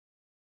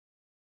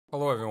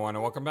Hello everyone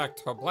and welcome back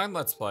to a blind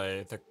let's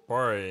play, The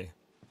Quarry,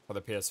 for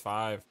the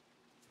PS5.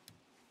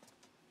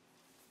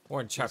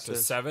 We're in chapter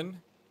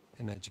 7.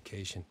 An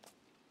education.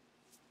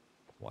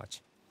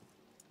 Watch.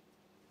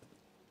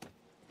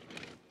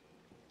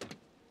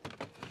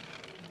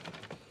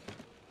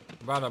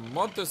 About a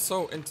month or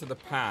so into the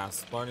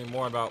past, learning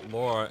more about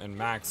Laura and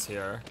Max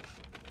here.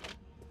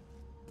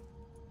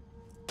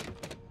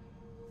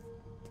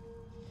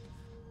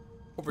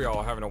 Hope we all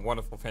are having a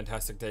wonderful,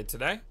 fantastic day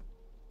today.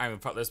 I'm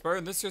FlightlessBird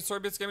and this is your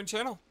Story-Based Gaming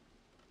channel.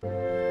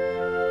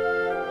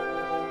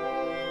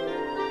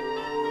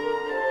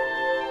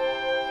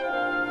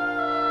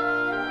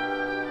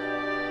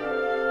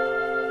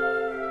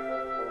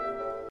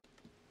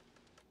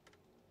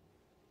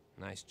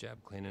 Nice job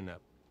cleaning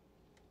up.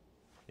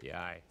 The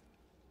eye.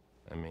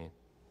 I mean.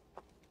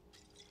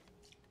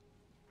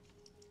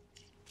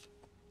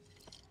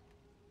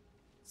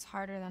 It's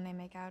harder than they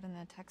make out in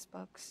the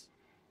textbooks.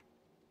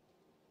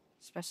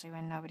 Especially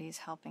when nobody's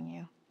helping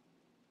you.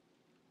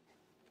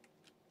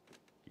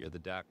 You're the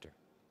doctor.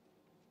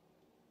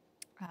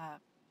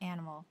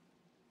 Animal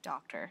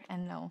doctor.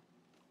 And no,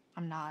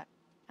 I'm not.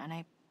 And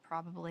I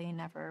probably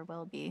never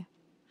will be.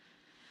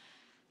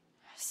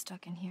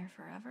 Stuck in here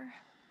forever.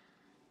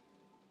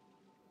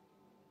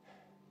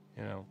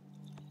 You know,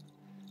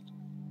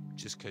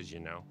 just 'cause you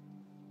know,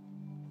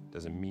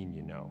 doesn't mean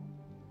you know.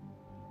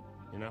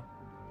 You know?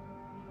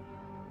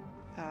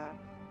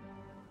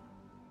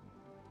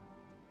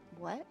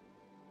 What?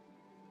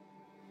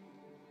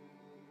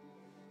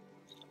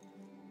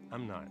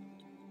 I'm not.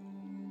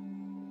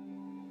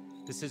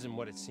 This isn't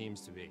what it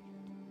seems to be.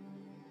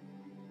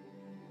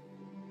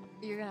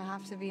 You're gonna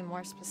have to be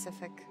more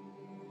specific.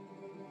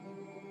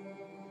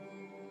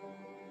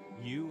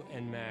 You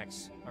and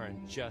Max are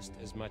in just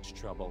as much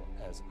trouble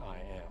as I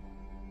am.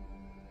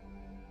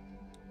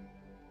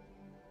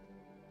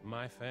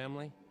 My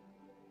family?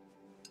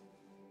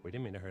 We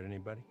didn't mean to hurt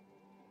anybody.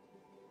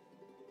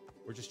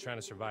 We're just trying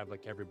to survive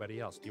like everybody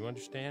else. Do you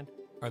understand?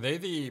 Are they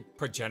the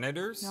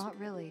progenitors? Not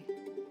really.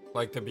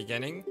 Like the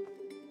beginning?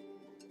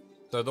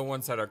 They're the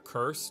ones that are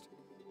cursed?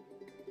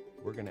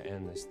 We're gonna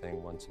end this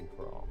thing once and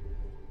for all.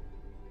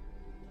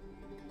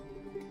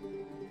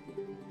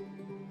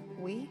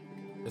 We?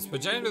 Is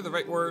progenitor the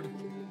right word?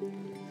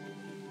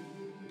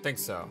 Think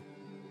so.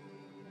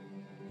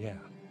 Yeah.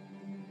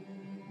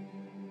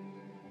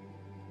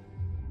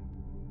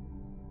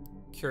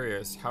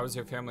 Curious, how is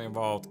your family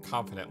involved?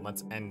 Confident,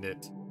 let's end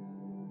it.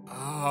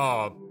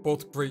 Ah,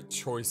 both great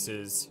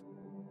choices.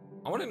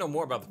 I want to know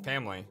more about the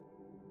family.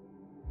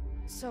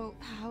 So,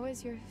 how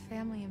is your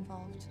family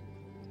involved?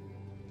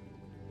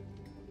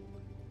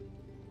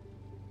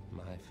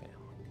 My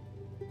family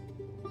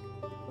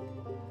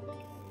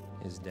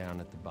is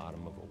down at the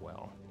bottom of a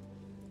well.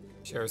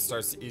 Sheriff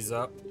starts to ease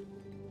up.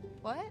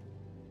 What?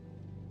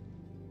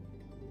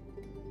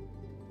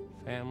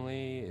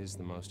 Family is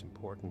the most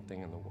important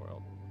thing in the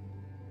world.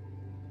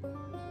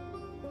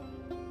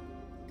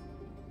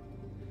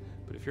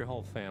 But if your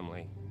whole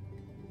family,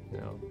 you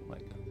know,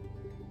 like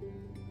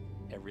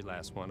every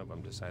last one of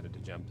them decided to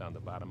jump down the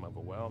bottom of a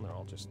well and they're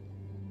all just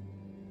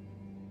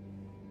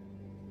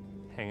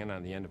hanging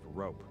on the end of a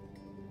rope,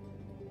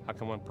 how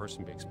can one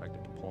person be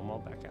expected to pull them all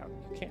back out?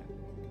 You can't.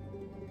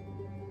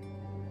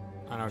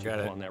 I don't If get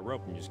you it. pull on that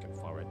rope and you're just gonna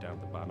fall right down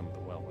to the bottom of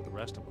the well with the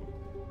rest of them.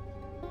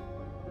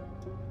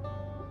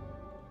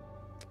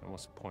 And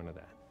what's the point of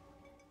that?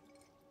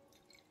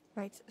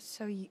 Right,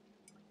 so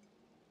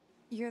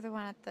you're the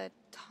one at the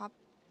top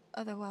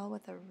of the well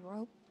with a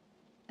rope?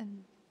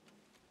 And...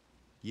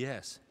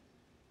 Yes.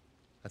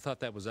 I thought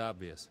that was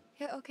obvious.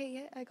 Yeah, okay,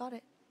 yeah, I got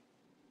it.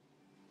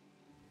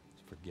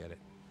 Forget it.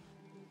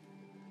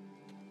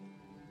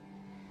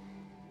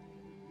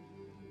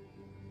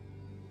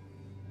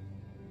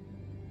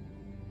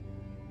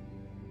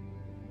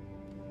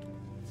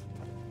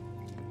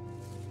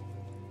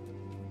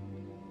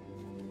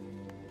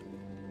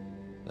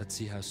 Let's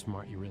see how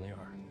smart you really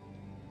are.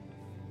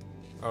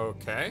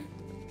 Okay.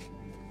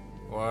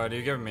 What are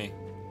you giving me?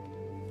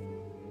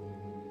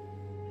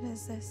 What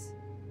is this?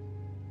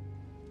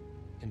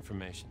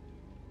 Information.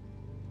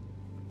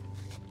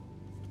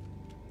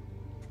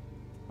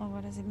 Well,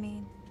 what does it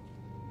mean?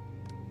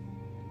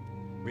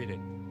 Read it.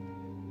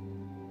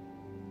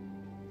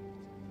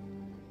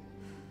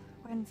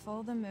 When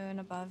full the moon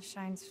above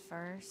shines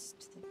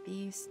first, the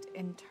beast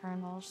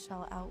internal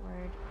shall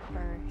outward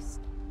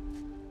burst.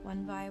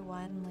 One by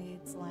one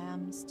leads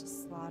lambs to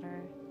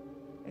slaughter.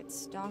 It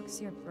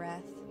stalks your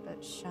breath,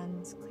 but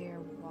shuns clear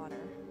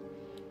water.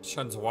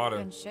 Shuns water.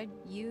 And should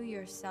you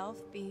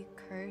yourself be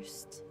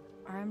cursed,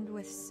 armed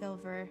with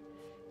silver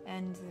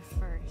and the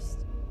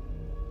first,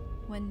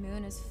 when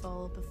moon is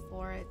full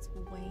before its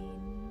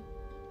wane,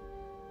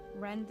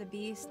 rend the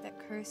beast that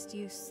cursed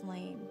you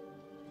slain.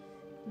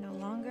 No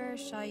longer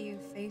shall you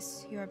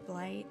face your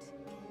blight,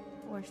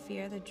 or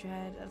fear the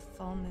dread of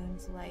full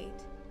moon's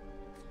light.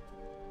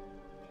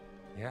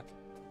 Yep.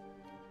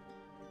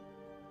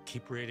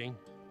 Keep reading.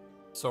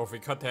 So if we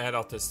cut the head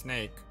off this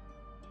snake,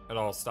 it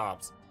all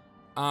stops.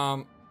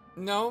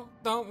 No,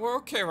 we're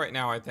okay right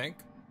now, I think.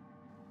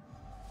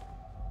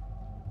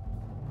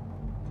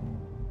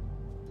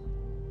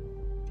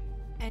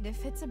 decide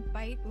if it's a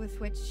bite with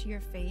which you're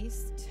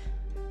faced,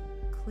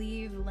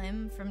 cleave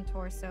limb from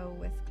torso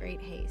with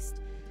great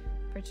haste.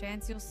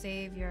 Perchance you'll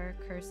save your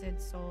cursed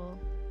soul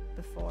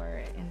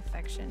before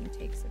infection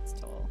takes its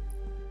toll.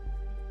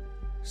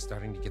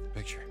 Starting to get the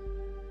picture.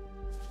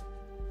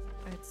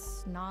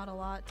 It's not a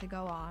lot to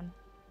go on.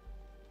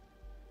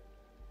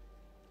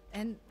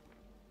 And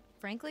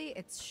frankly,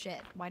 it's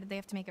shit. Why did they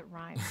have to make it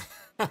rhyme?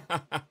 I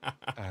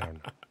don't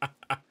know.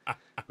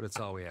 But it's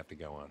all we have to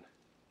go on.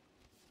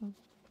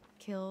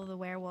 Kill the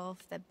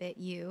werewolf that bit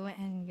you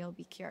and you'll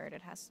be cured.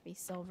 It has to be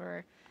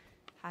silver,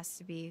 has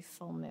to be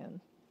full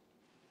moon.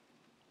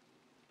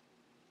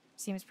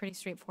 Seems pretty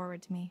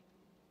straightforward to me.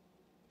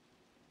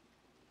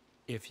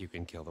 If you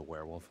can kill the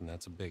werewolf, and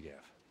that's a big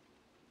if.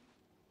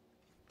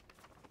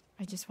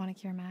 I just want to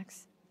cure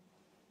Max.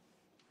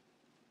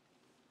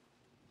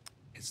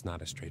 It's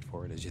not as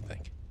straightforward as you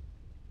think.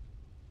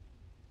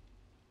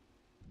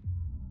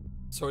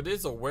 So it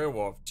is a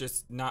werewolf,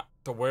 just not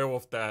the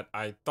werewolf that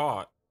I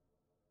thought.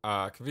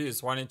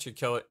 Confused. Why didn't you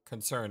kill it?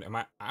 Concerned.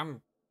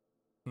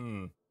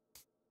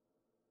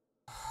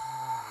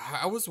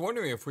 I was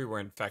wondering if we were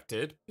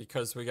infected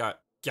because we got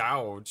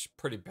gouged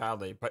pretty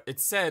badly, but it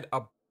said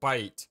a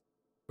bite,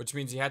 which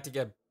means you had to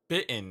get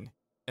bitten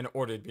in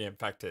order to be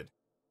infected.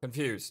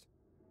 Confused.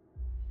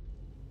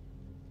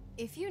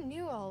 If you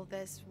knew all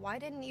this, why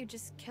didn't you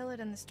just kill it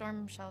in the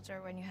storm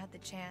shelter when you had the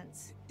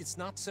chance? It's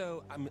not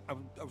so. I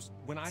was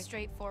when I.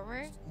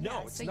 Straightforward? No,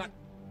 Yeah, it's so not.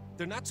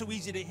 They're not so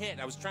easy to hit.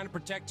 I was trying to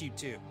protect you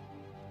too.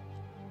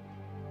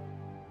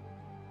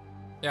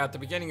 Yeah, at the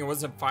beginning it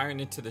wasn't firing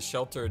into the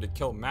shelter to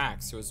kill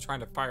Max. It was trying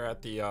to fire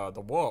at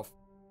the wolf.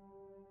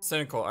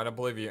 Cynical, I don't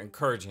believe you.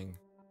 Encouraging.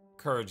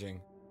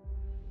 Encouraging.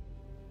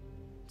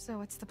 So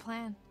what's the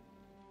plan?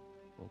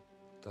 Well,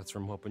 that's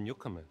where I'm hoping you'll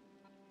come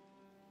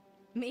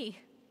in. Me.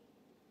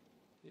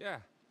 Yeah.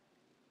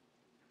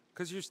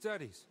 'Cause your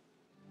studies.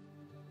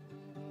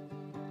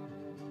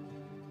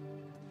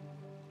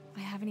 I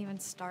haven't even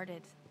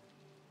started.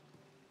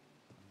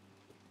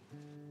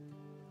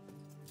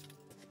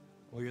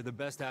 Well, you're the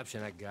best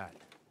option I got.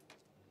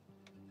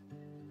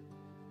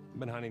 I've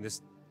been hunting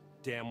this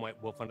damn white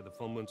wolf under the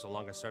full moon so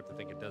long I start to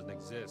think it doesn't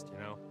exist, you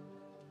know?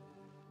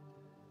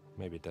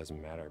 Maybe it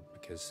doesn't matter,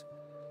 because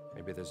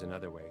maybe there's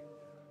another way.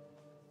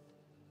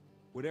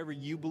 Whatever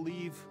you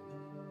believe,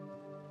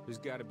 there's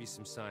gotta be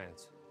some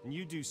science. And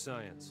you do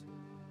science.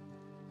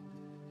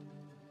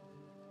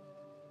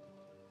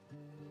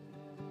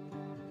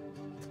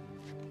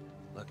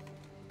 Look.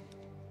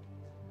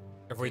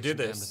 If we take do some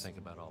time to this, think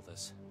about all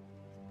this.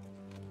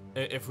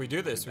 if we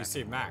do this, we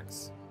save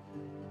Max.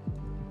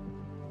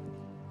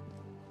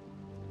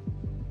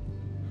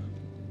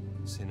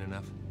 Seen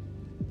enough?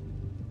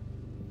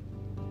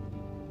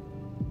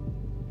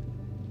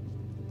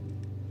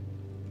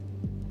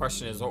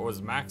 Question is, what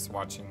was Max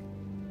watching?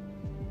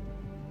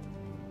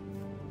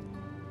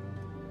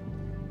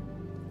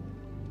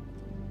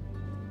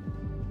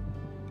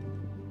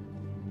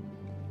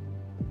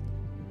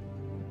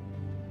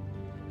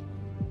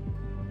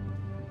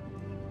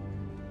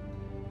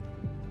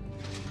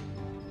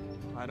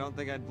 I don't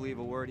think I'd believe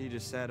a word he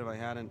just said if I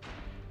hadn't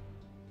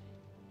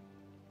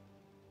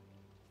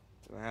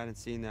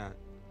seen that.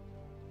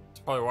 He's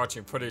probably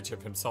watching footage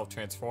of himself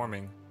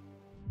transforming.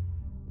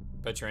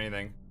 Bet you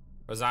anything.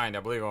 Resigned,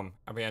 I believe him.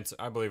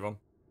 I believe him.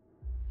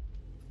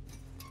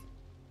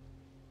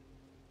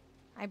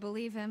 I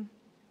believe him.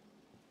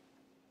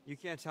 You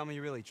can't tell me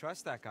you really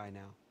trust that guy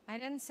now. I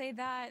didn't say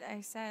that.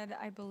 I said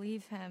I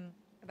believe him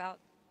about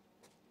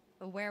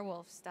the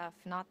werewolf stuff,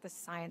 not the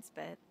science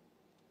bit.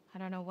 I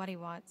don't know what he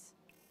wants.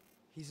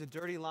 He's a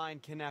dirty lying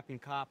kidnapping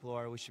cop,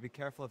 Laura. We should be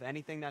careful of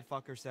anything that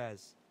fucker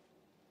says.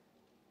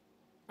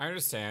 I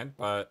understand,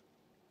 but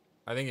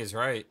I think he's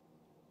right.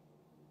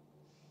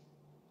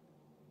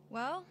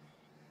 Well,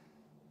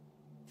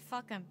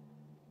 fuck him.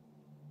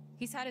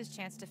 He's had his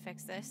chance to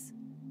fix this.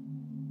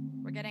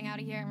 We're getting out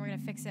of here and we're gonna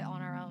fix it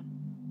on our own.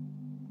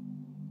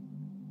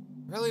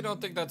 I really don't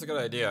think that's a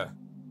good idea.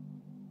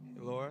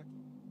 Hey, Laura,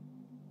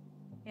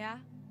 Yeah?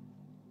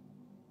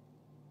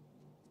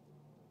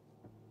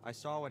 I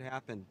saw what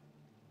happened.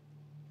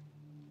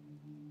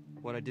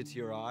 What I did to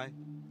your eye.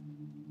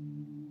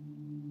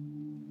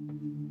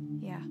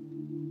 Yeah.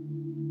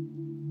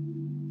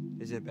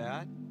 Is it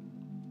bad?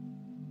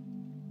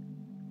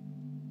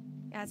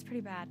 Yeah, it's pretty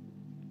bad.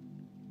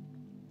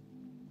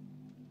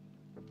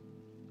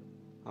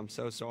 I'm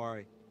so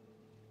sorry.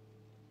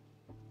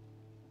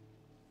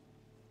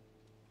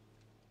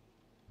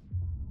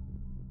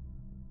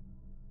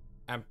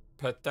 I'm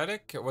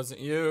pathetic. It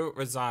wasn't you.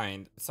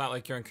 Resigned. It's not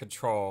like you're in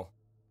control.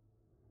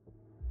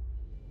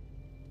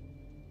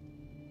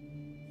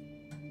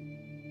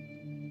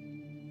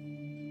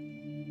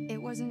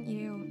 It wasn't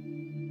you.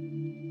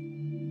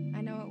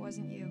 I know it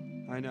wasn't you.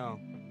 I know.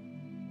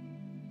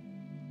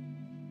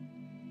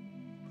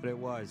 But it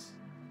was.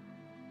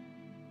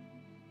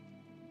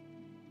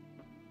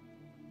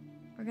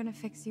 We're gonna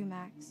fix you,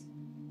 Max.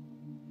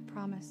 I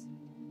promise.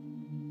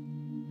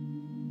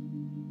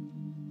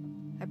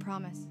 I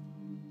promise.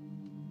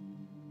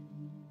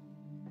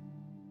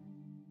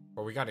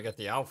 But we gotta get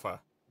the alpha.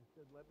 He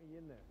said, let me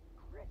in there.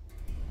 Chris,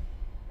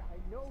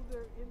 I know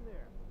they're in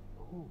there.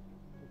 Who?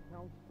 The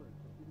counselor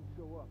that didn't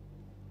show up.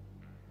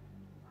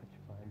 How'd you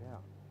find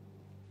out?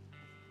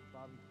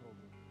 Bobby told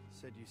me.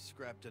 Said you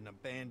scrapped an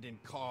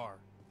abandoned car.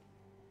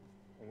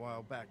 A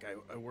while back,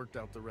 I worked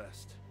out the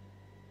rest.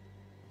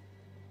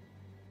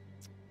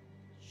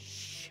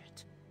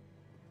 Shit.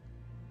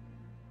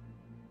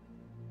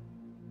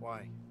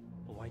 Why?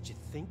 Well, why'd you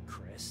think,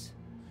 Chris?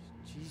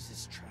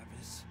 Jesus,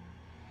 Travis.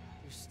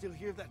 You're still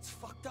here? That's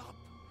fucked up.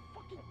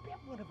 Fucking bit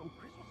one of them,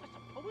 Chris.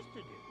 What was I supposed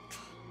to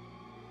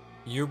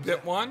do? You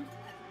bit one?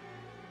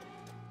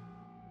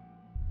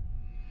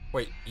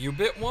 Wait, you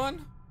bit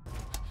one?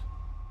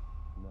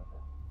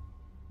 Nothing.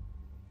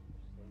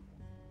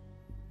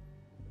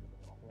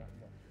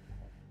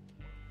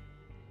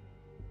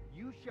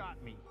 You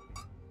shot me.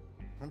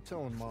 I'm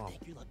telling Mom.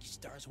 Thank your lucky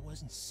stars it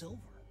wasn't silver.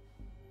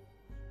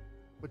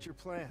 What's your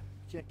plan?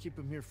 You can't keep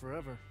him here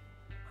forever.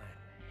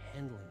 I'm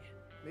handling it.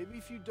 Maybe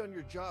if you'd done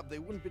your job, they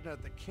wouldn't have been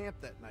at the camp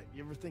that night.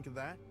 You ever think of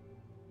that?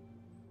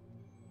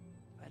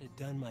 If I'd have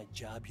done my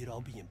job, you'd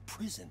all be in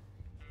prison.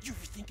 You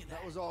ever think of that?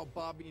 That was all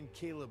Bobby and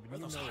Caleb, Or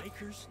and you those know it.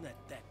 hikers and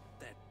that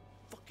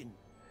fucking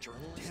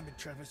journalist. Damn it,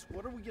 Travis.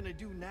 What are we gonna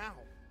do now?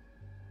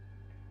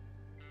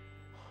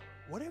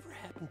 Whatever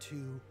happened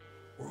to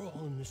we're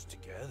all in this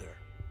together?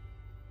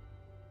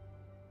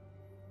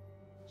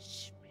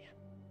 Shit, man.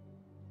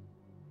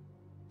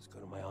 Let's go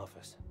to my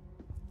office.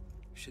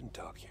 We shouldn't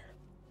talk here.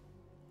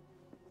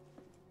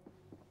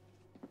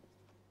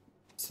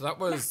 So that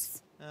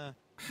was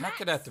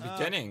Hackett at the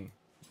beginning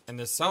in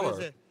the What cellar. is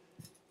it?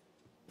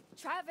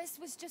 Travis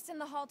was just in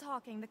the hall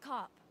talking, the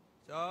cop,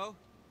 So?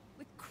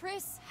 with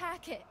Chris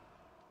Hackett.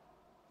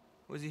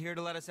 Was he here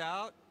to let us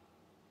out?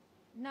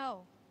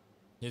 No,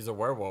 He's a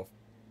werewolf.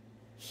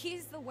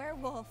 he's the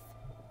werewolf,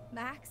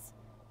 Max.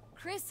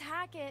 Chris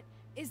Hackett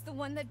is the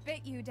one that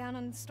bit you down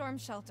on the storm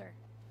shelter.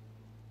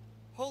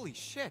 Holy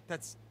shit,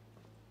 that's...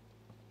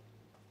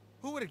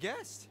 Who would have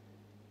guessed?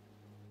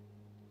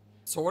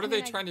 So what are I mean,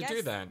 they I trying to do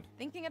guess then?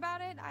 Thinking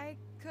about it, I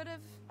could have.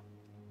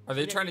 Are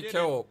they Yeah, trying you to did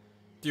kill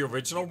the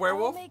original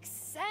werewolf? It all makes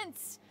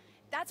sense.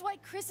 That's why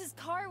Chris's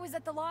car was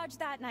at the lodge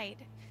that night.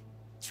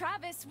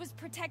 Travis was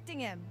protecting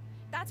him.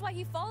 That's why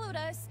he followed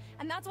us,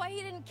 and that's why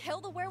he didn't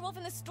kill the werewolf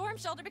in the storm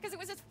shelter, because it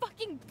was his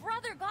fucking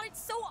brother. God,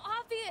 it's so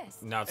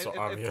obvious. Not so If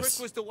obvious. Chris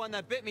was the one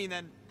that bit me,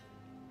 then...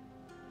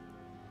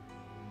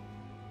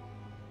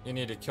 You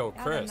need to kill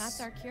Yeah, Chris. then that's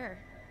our cure.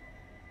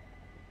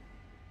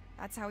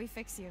 That's how we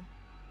fix you.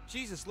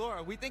 Jesus,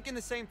 Laura, are we thinking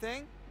the same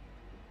thing?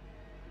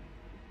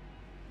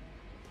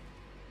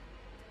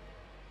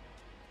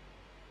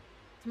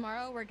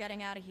 Tomorrow, we're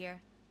getting out of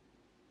here.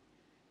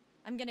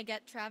 I'm gonna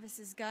get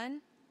Travis's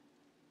gun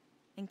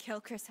and kill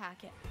Chris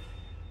Hackett.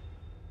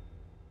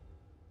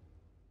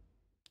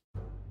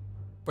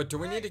 But do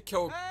we need to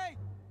kill Hey!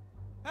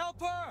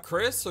 Help her!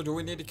 Chris, or do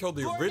we need to kill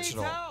the Laura needs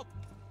original? help!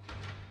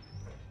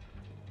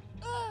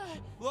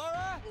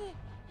 Laura?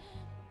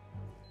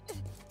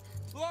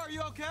 Laura, are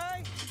you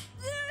okay?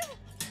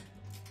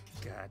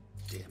 God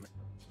damn it.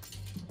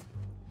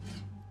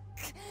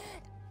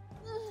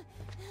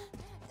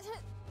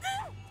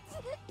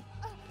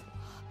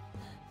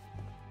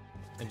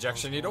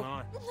 Injection What's needle? going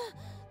on?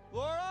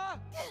 Laura?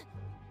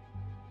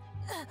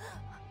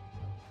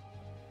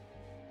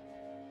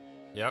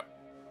 Yep.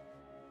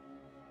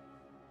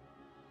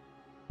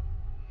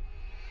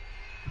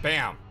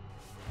 Bam.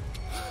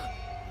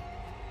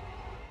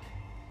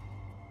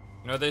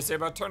 You know what they say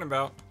about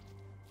turnabout?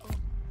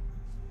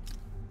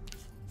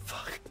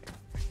 Fuck.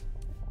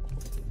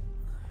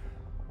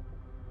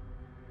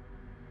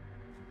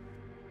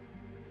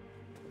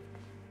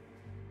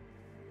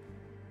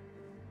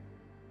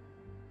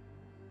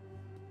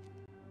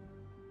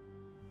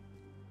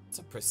 It's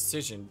a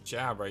precision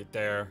jab right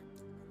there.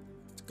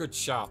 It's a good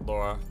shot,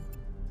 Laura.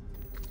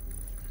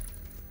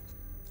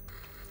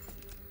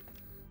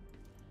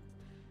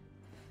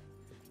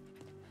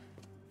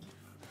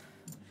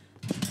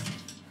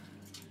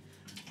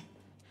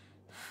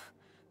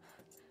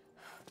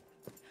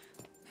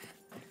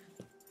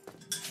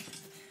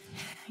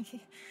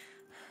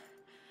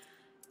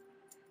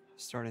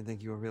 Starting to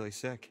think you were really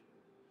sick.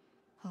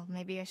 Well,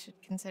 maybe I should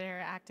consider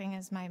acting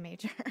as my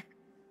major.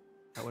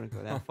 I wouldn't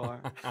go that far.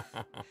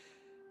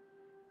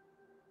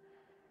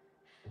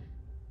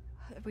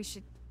 We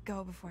should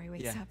go before he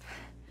wakes Yeah. up.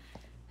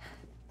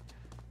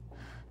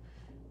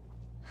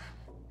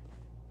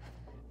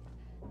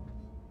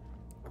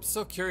 I'm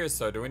still curious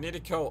though, do we need to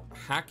kill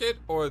Hackett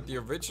or the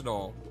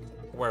original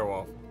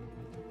werewolf?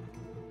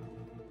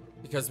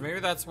 Because maybe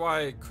that's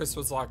why Chris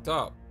was locked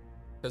up.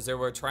 Because they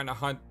were trying to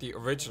hunt the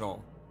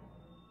original,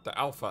 the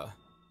alpha.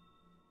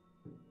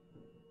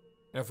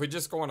 And if we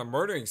just go on a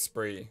murdering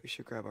spree, We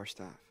should grab our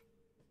stuff.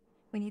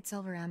 We need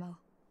silver ammo.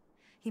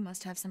 He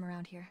must have some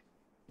around here.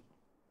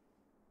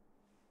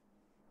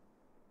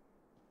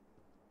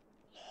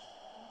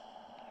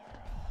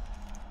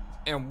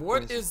 and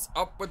what is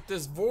up with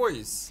this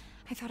voice?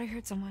 I thought I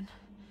heard someone.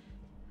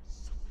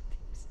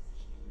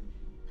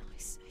 No, I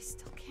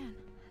still can.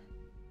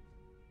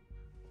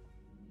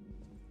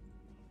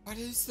 What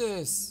is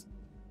this?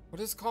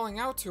 What is calling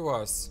out to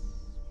us?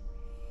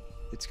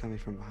 It's coming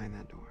from behind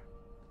that door.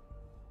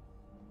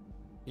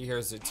 He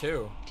hears it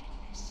too.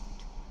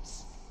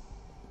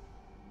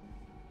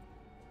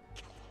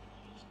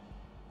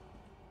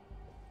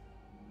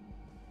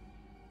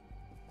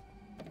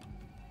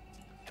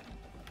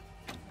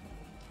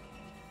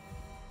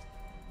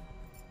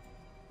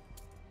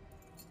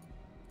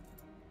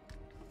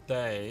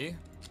 They,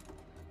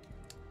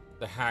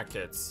 the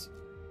Hacketts,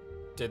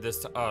 did this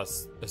to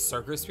us, the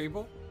circus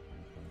people?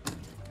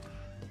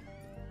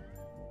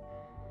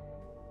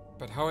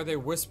 But how are they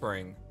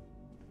whispering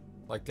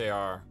like they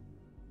are?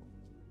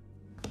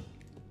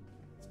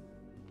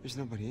 There's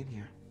nobody in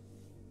here.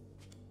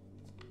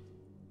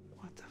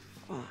 What the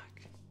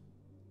fuck?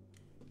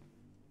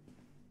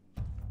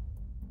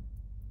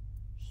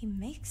 He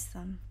makes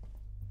them.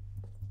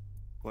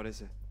 What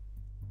is it?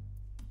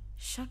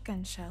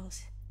 Shotgun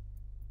shells.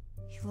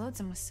 He loads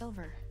them with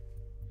silver.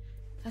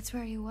 That's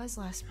where he was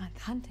last month,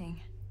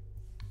 hunting.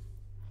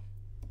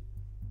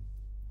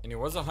 And he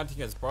wasn't hunting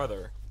his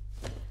brother.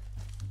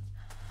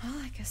 Well,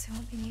 I guess I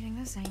won't be needing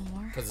this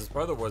anymore. Because his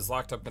brother was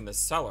locked up in the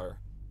cellar.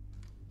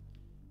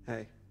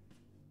 Hey,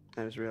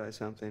 I just realized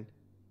something.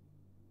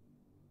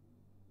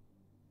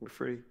 We're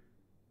free.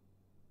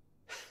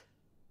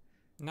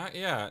 Not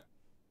yet.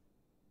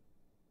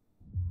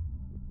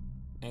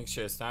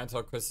 Anxious, not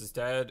until Chris is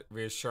dead.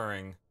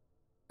 Reassuring.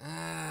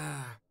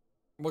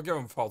 We'll give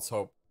him false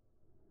hope.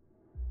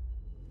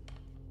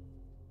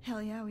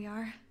 Hell yeah, we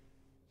are.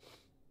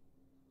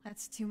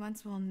 That's 2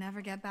 months we'll never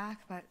get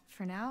back, but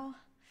for now,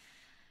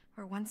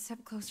 we're one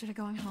step closer to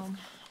going home.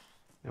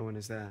 And when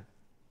is that?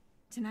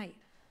 Tonight.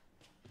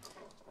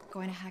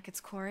 Going to Hackett's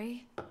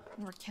Quarry,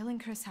 and we're killing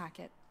Chris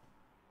Hackett.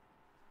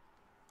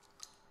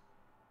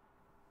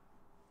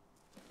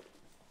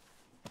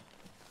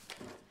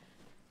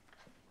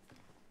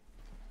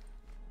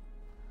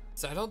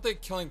 So I don't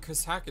think killing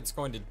Chris Hackett's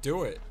going to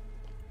do it.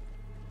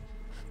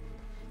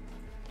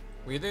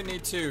 We either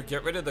need to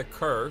get rid of the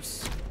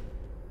curse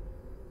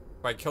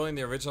by killing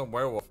the original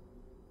werewolf,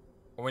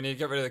 or we need to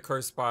get rid of the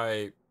curse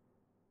by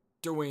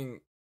doing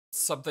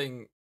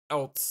something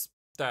else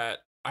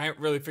that I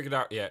haven't really figured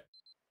out yet.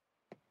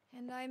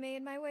 And I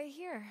made my way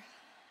here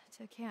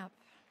to camp.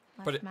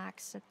 But Left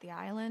Max at the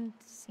island.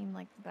 Seemed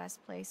like the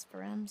best place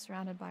for him,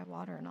 surrounded by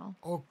water and all.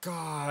 Oh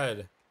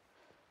God.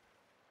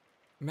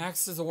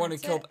 Max is the one who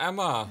That's killed it.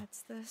 Emma.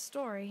 That's the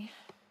story.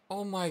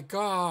 Oh my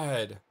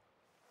God.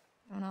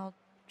 And I'll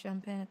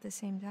jump in at the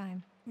same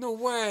time. No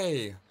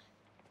way.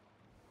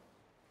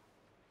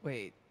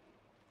 Wait,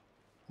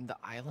 the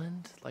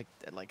island? Like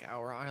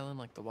our island?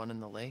 Like the one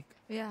in the lake?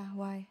 Yeah,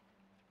 why?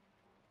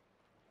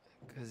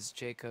 Because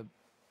Jacob,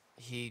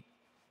 he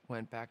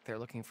went back there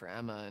looking for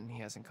Emma and he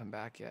hasn't come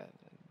back yet.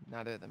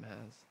 Neither of them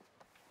has.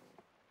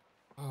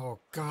 Oh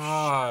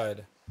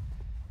God.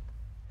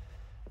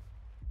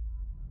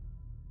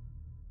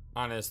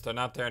 Honest, they're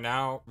not there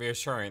now.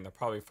 Reassuring, they're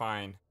probably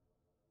fine.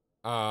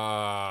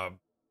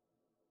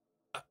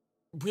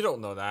 We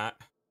don't know that.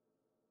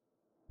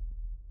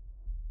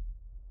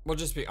 We'll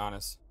just be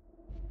honest.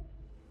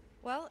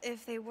 Well,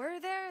 if they were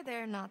there,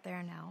 they're not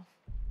there now.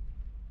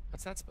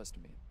 What's that supposed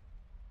to mean?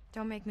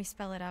 Don't make me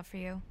spell it out for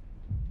you.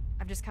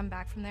 I've just come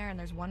back from there and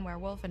there's one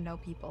werewolf and no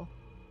people.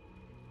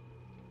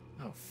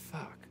 Oh,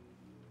 fuck.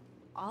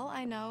 All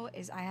I know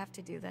is I have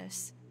to do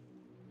this.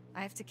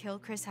 I have to kill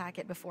Chris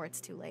Hackett before it's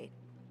too late.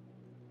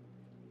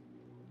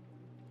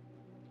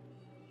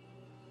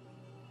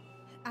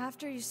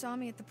 After you saw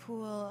me at the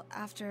pool,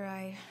 after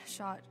I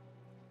shot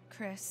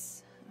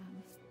Chris,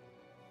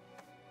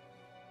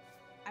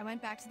 I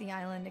went back to the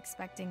island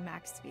expecting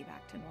Max to be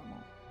back to normal.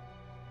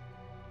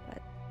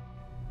 But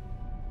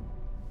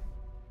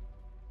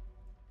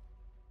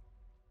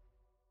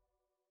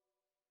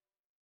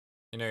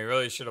You know, you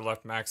really should have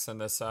left Max in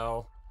the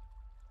cell.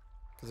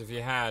 Because if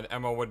you had,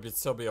 Emma would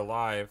still be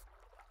alive.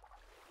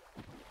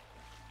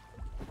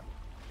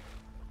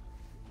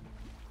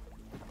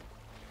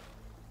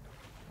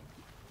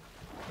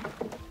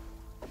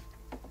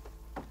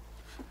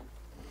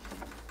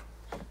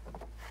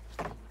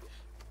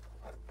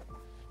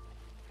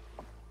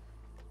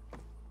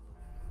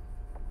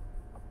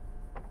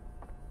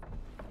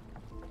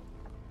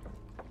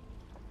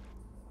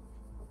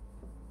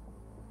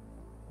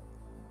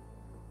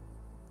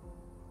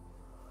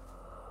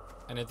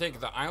 And I think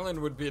the island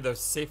would be the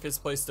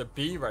safest place to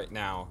be right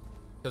now.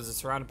 Because it's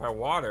surrounded by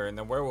water and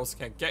the werewolves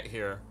can't get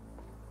here.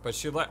 But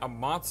she let a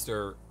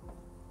monster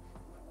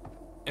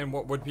in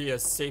what would be a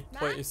safe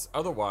place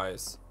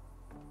otherwise.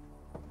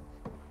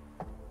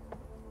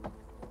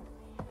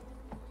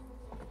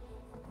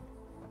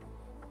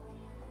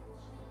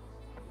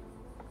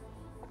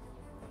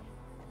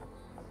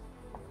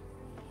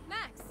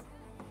 Max!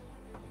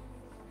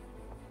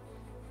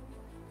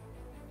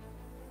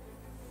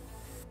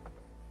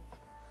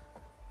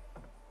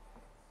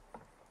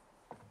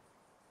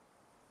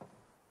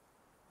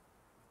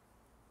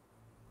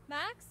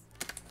 Max?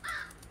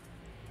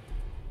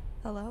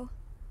 Hello?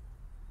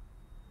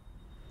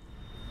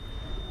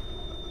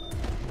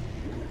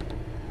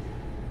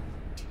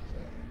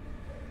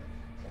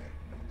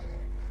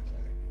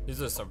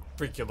 These are some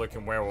freaky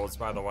looking werewolves,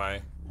 by the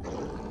way.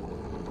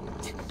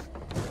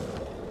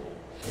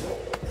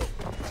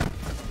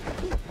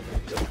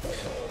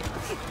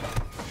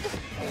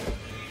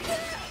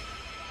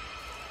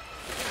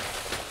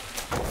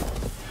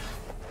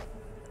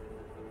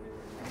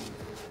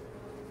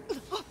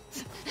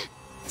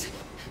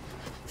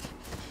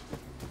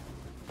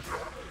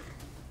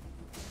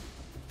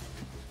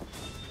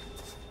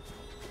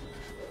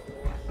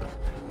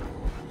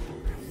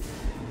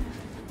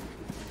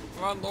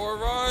 Run, Laura,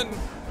 run!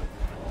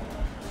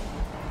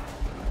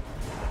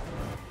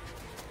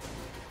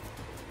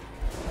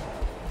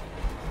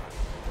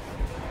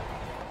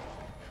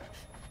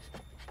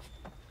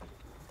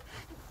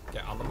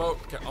 Get on the boat,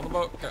 get on the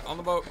boat, get on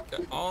the boat,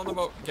 get on the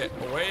boat, get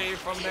away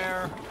from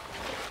there.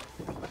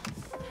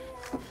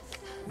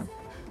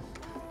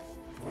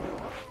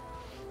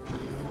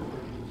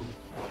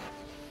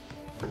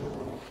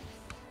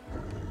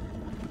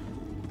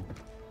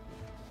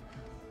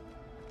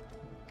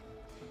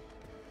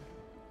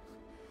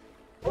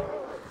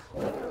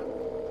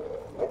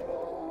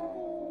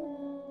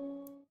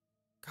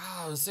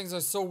 Those things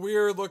are so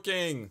weird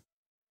looking.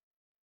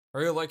 I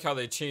really like how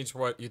they changed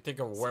what you think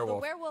of a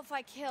werewolf. The werewolf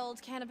I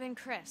killed can't have been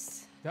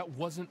Chris. That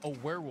wasn't a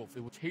werewolf.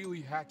 It was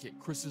Kaylee Hackett,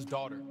 Chris's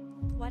daughter.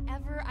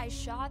 Whatever I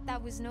shot,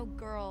 that was no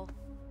girl.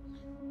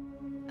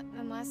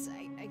 Unless,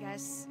 I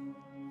guess,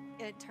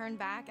 it turned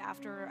back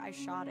after I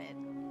shot it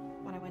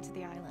when I went to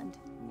the island.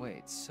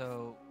 Wait,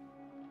 so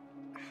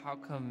how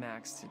come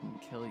Max didn't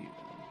kill you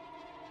then?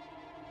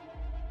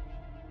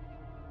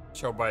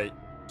 Show bite.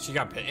 She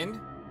got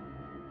bitten?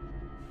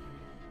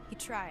 He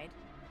tried.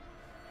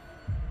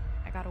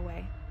 I got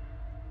away.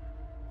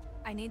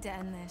 I need to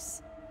end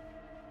this.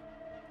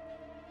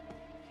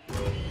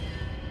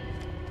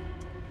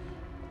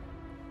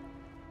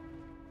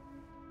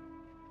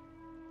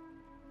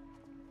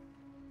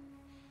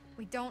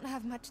 We don't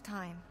have much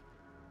time.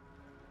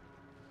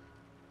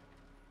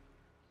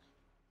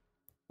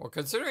 Well,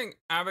 considering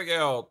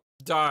Abigail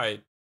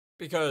died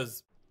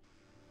because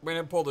we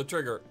didn't pull the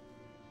trigger,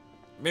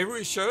 maybe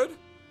we should?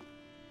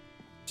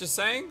 Just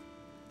saying?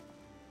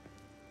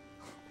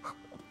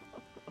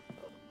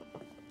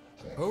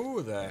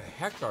 Who the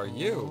heck are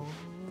you?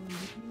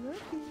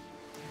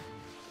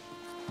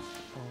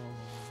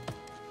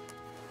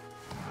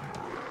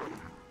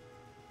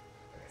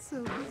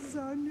 So this is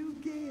our new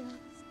guest.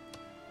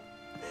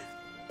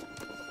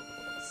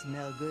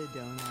 Smell good,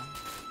 don't I?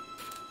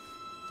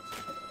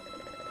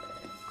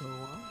 Go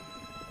on,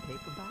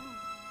 take a bite.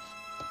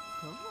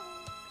 Come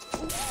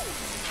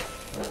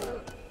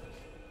on.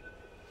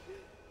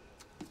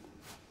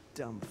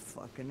 Dumb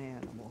fucking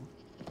animal.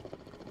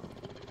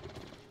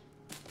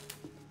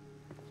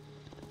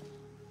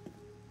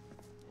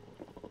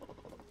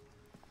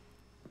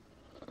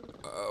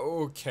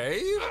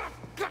 Okay.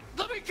 God,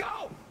 let me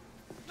go!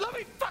 Let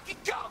me fucking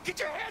go! Get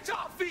your hands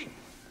off me!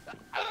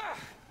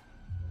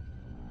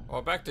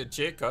 Well, back to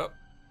Jacob.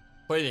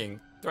 Pleading,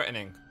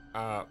 threatening.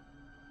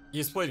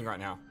 He's pleading right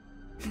now.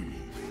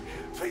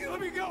 Please let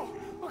me go!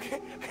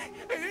 Okay?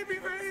 I didn't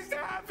mean for this to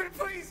happen,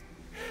 please!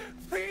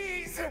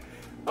 Please!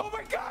 Oh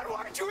my God,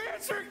 why aren't you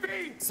answering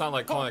me? Sound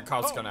like calling the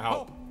cops gonna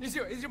help. Is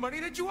your money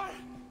that you want?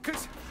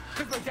 Cause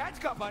my dad's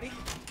got money.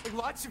 Like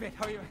lots of it.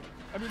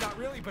 I mean, not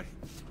really, but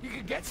you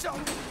can get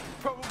some,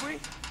 probably.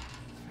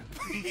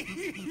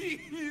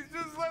 Please,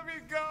 just let me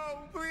go,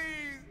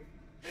 please.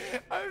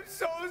 I'm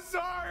so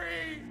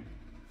sorry.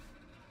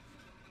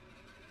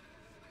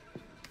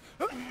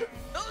 Oh,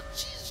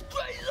 Jesus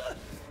Christ.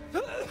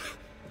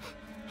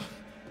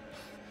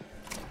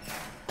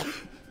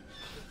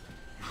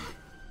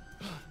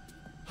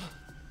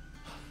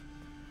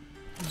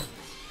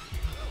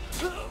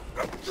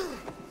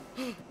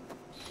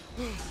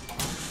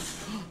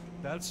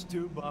 That's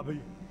two, Bobby.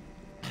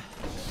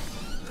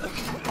 I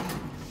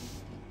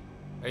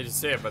hate to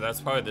say it, but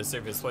that's probably the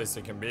safest place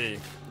it can be.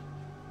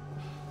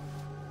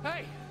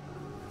 Hey!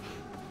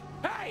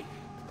 Hey!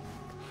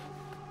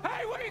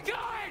 Hey, where you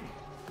going?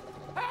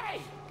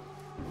 Hey!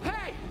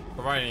 Hey!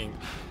 Providing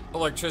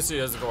electricity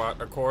doesn't go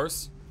out, of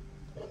course.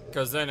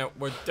 Because then it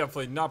would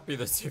definitely not be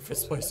the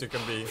safest place it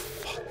can be.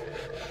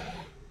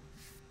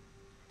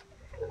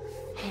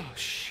 Oh,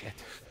 shit.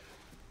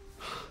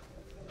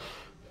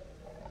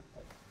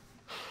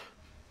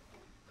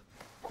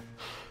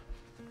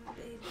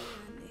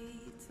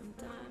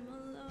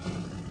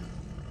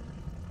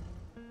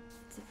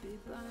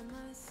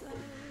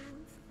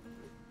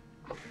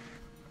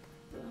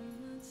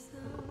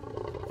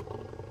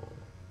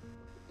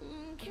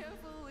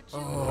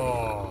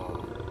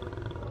 Oh.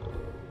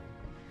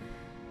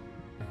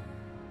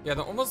 Yeah,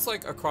 they're almost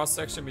like a cross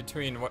section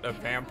between what a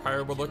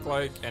vampire would look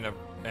like and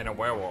a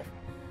werewolf.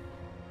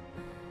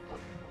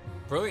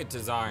 Brilliant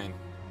design.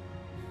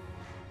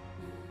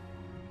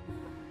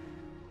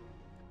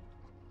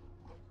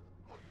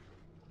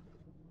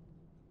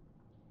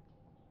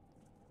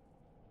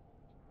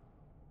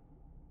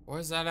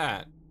 Where's that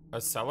at?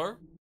 A cellar?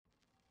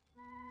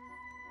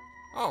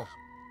 Oh.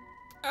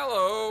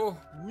 Hello.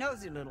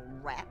 Nosy little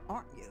rat,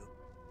 aren't you?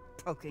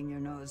 Poking your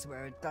nose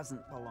where it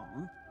doesn't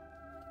belong.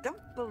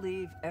 Don't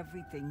believe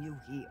everything you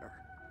hear.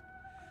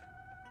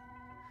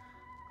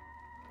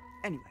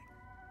 Anyway,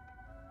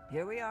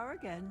 here we are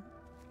again.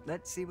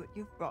 Let's see what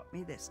you've brought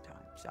me this time,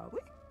 shall we?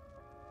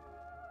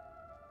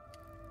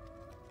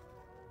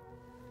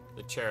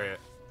 The chariot.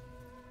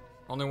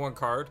 Only one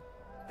card?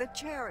 The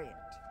chariot.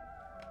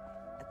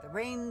 At the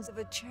reins of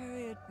a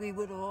chariot, we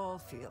would all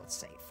feel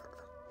safer.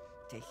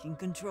 Taking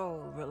control,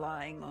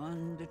 relying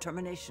on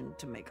determination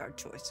to make our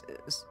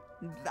choices.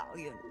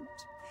 Valiant,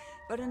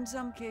 but in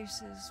some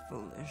cases,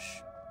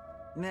 foolish.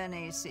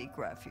 Many seek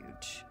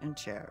refuge in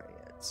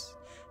chariots,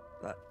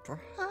 but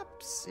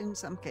perhaps in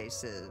some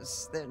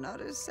cases, they're not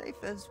as safe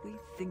as we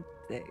think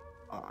they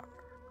are.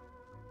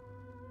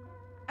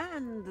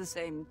 And the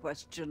same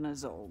question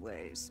as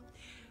always.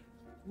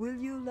 Will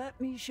you let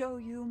me show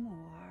you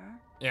more?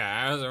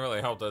 Yeah, it hasn't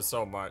really helped us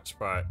so much,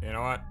 but you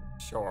know what?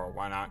 Sure,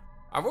 why not?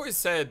 I've always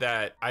said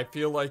that I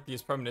feel like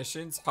these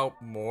premonitions help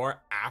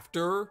more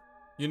after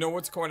you know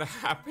what's going to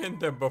happen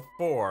than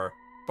before,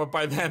 but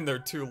by then they're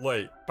too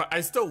late. But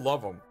I still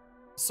love them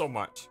so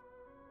much.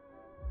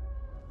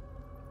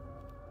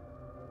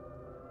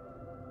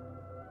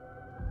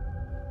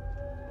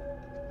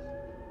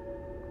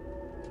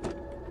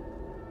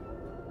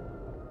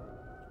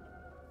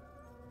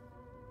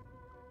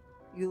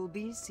 You'll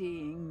be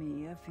seeing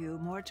me a few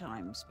more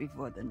times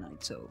before the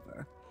night's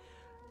over.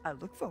 I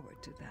look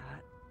forward to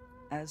that,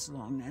 as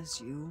long as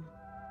you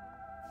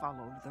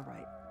follow the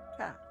right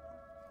path,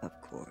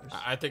 of course.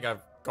 I think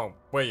I've gone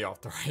way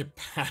off the right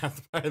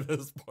path by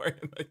this point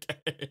in the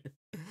game.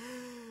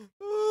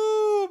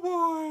 Oh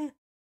boy.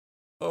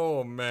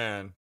 Oh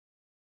man.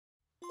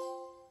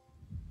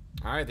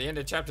 Alright, the end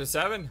of chapter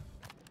 7.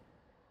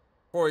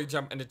 Before we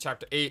jump into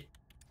chapter 8,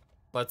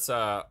 let's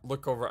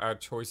look over our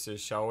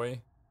choices, shall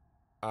we?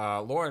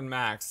 Laura and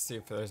Max, see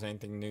if there's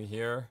anything new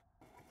here.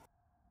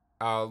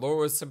 Laura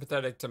was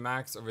sympathetic to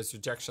Max over his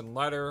rejection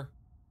letter.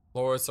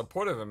 Laura was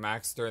supportive of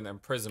Max during the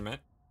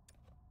imprisonment.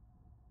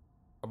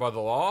 Above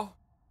the law,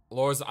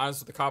 Laura's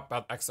honest with the cop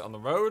about the exit on the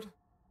road.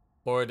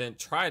 Laura didn't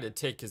try to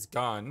take his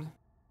gun.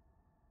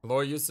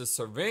 Laura used a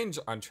syringe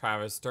on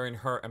Travis during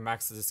her and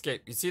Max's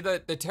escape. You see, the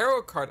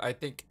tarot card, I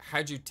think,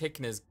 had you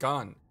taken his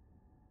gun.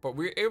 But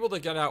we were able to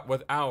get out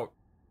without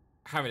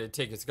having to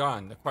take his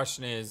gun. The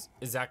question is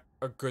that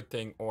a good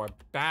thing or a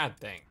bad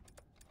thing?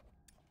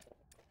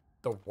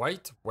 The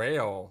White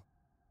Whale.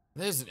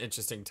 There's an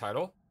interesting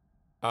title.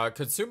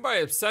 Consumed by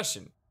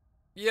obsession.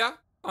 Yeah,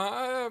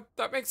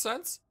 that makes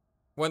sense.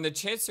 When the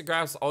chance to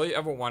grasp all you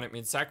ever wanted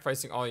means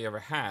sacrificing all you ever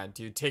had,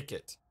 do you take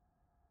it?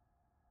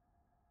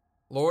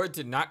 Laura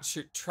did not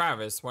shoot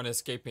Travis when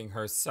escaping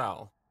her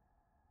cell.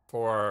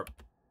 For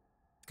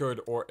good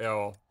or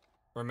ill,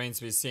 remains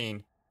to be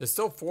seen. There's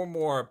still 4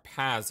 more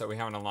paths that we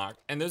haven't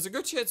unlocked. And there's a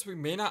good chance we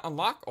may not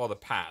unlock all the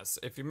paths.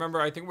 If you remember,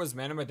 I think it was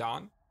Man of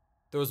Medan.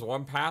 There was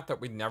one path that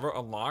we never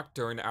unlocked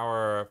during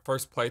our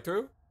first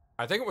playthrough.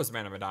 I think it was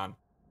Man of Medan.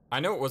 I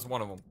know it was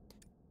one of them.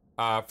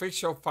 Freak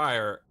Show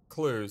Fire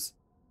clues.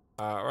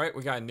 Alright,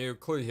 we got a new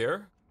clue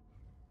here.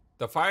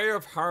 The fire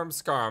of Haram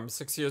Skarm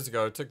 6 years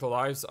ago took the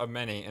lives of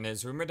many and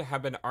is rumored to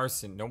have been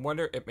arson. No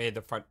wonder it made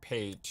the front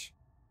page.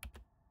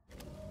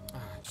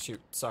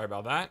 Shoot, sorry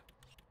about that.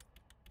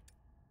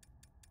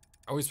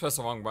 I always press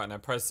the wrong button. I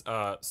press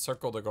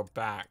circle to go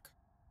back.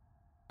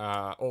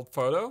 Old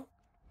photo.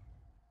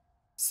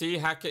 C.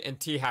 Hackett and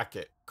T.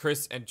 Hackett.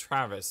 Chris and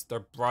Travis. They're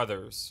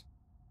brothers.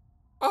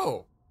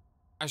 Oh!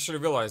 I should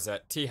have realized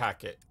that. T.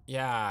 Hackett.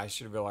 Yeah, I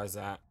should have realized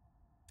that.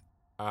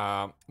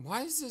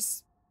 Why is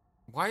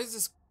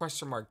this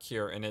question mark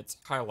here and it's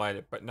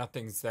highlighted but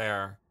nothing's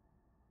there?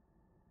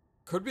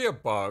 Could be a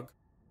bug.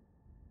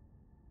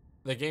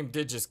 The game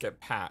did just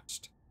get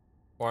patched.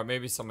 Or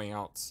maybe something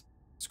else.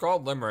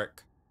 Scrawled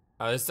Limerick.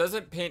 This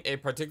doesn't paint a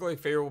particularly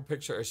favorable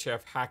picture of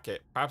Sheriff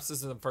Hackett. Perhaps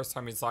this is the first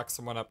time he's locked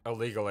someone up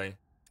illegally.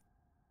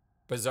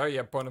 Bizarre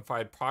yet bona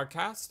fide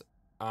podcast.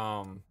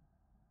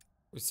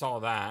 We saw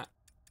that.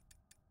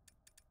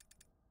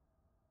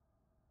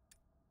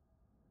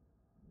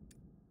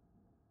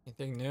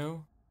 Anything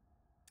new?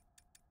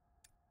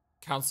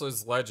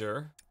 Counselor's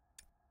Ledger.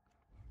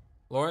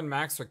 Laura and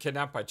Max were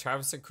kidnapped by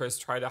Travis and Chris.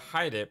 Tried to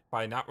hide it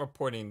by not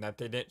reporting that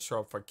they didn't show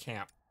up for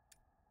camp.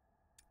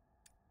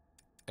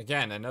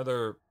 Again,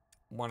 another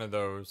one of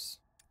those.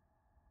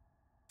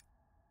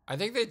 I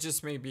think they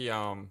just may be,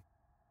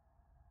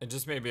 it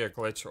just may be a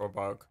glitch or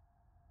bug.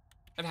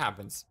 It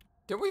happens.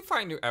 Did we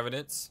find new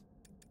evidence?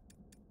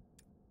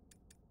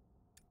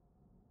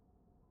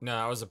 No,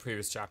 that was the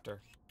previous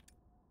chapter.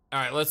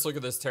 Alright, let's look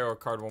at this tarot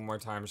card one more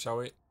time, shall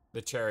we?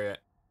 The Chariot.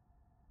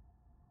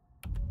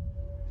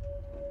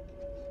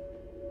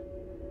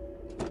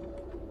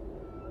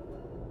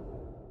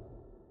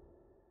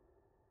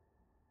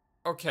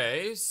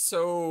 Okay,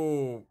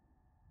 so...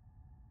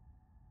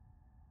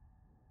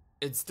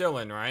 it's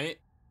Dylan, right?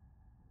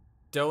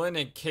 Dylan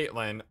and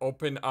Caitlin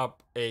open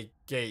up a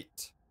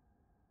gate.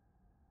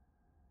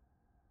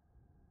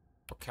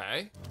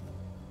 Okay.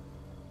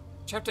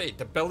 Chapter 8,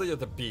 The Belly of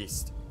the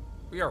Beast.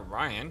 We are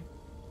Ryan.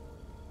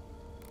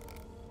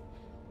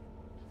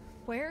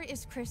 Where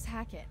is Chris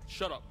Hackett?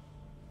 Shut up.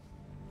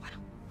 Wow,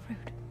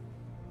 rude.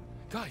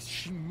 Guys,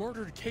 she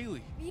murdered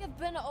Kaylee. We have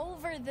been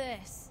over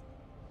this.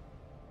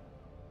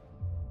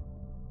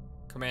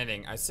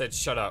 Commanding, I said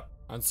shut up.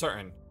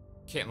 Uncertain.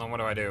 Caitlin, what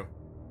do I do?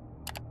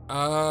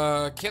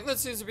 Caitlin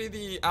seems to be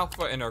the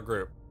alpha in our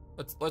group.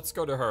 Let's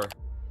go to her.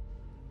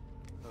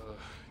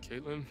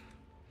 Caitlin,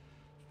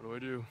 what do I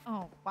do?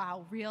 Oh,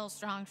 wow, real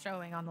strong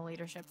showing on the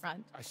leadership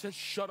front. I said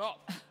shut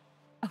up.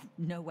 Oh,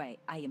 no way.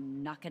 I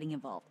am not getting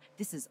involved.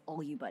 This is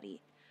all you,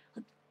 buddy.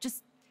 Look,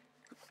 just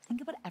think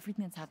about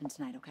everything that's happened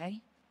tonight,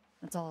 okay?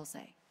 That's all I'll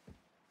say.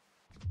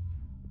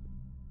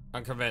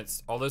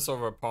 Unconvinced. All this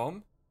over a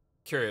poem?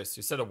 Curious.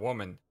 You said a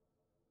woman.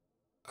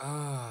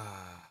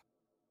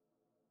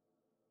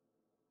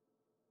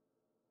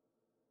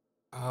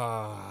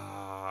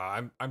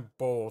 I'm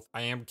both.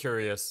 I am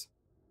curious.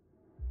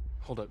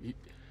 Hold up.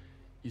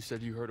 You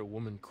said you heard a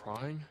woman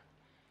crying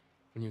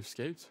when you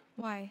escaped?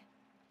 Why?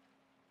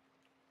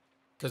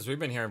 Because we've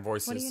been hearing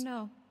voices. What do you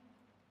know?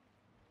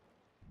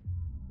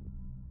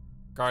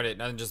 Got it.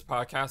 Nothing just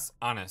podcasts?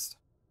 Honest.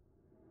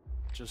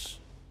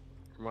 Just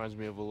reminds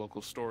me of a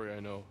local story I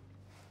know.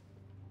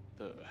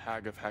 The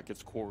hag of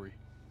Hackett's Quarry.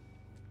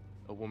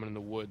 A woman in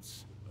the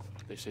woods.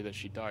 They say that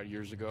she died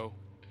years ago,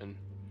 and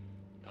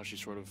now she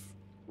sort of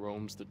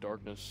roams the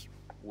darkness,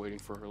 waiting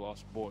for her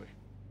lost boy.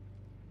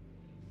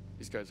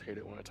 These guys hate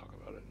it when I talk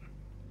about it.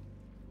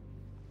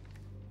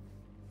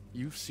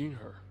 You've seen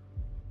her.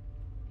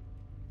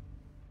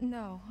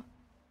 No,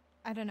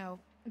 I don't know,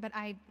 but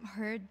I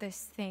heard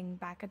this thing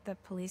back at the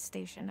police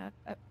station,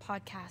 a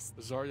podcast.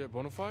 Zarya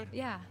Bonafide?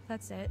 Yeah,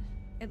 that's it.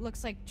 It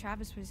looks like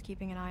Travis was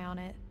keeping an eye on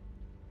it.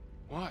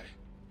 Why?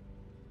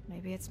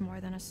 Maybe it's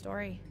more than a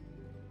story.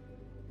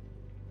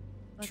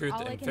 Look, Truth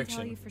all and I can fiction.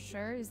 tell you for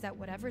sure is that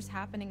whatever's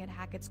happening at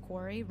Hackett's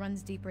Quarry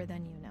runs deeper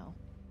than you know.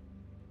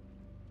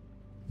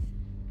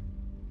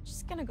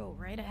 Just gonna go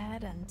right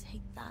ahead and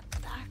take that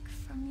back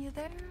from you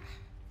there.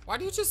 Why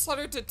do you just let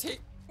her to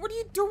take... What are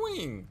you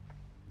doing?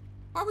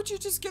 Why would you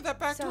just give that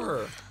back to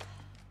her?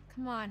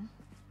 Come on.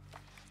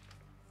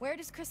 Where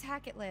does Chris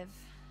Hackett live?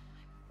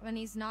 When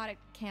he's not at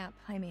camp,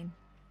 I mean.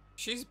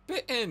 She's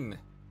bitten.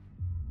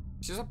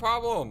 She's a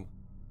problem.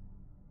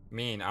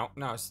 Mean out.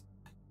 No.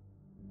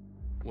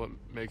 What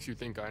makes you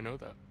think I know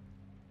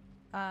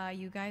that?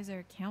 You guys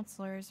are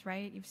counselors,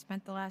 right? You've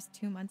spent the last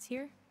 2 months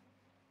here?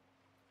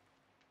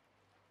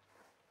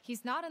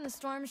 He's not in the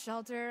storm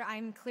shelter.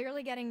 I'm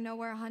clearly getting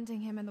nowhere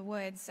hunting him in the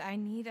woods. I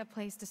need a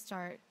place to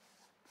start.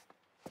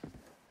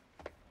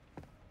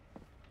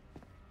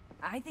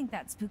 I think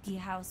that spooky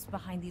house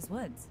behind these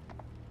woods.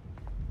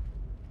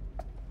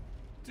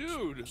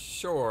 Dude!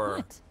 Sure.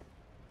 What?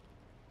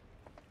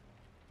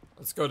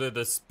 Let's go to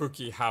the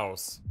spooky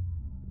house.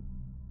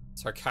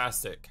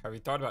 Sarcastic. Have you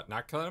thought about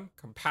not killing him?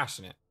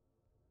 Compassionate.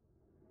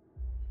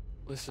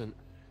 Listen,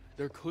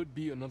 there could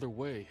be another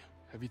way.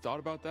 Have you thought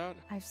about that?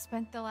 I've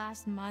spent the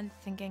last month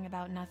thinking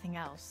about nothing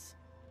else.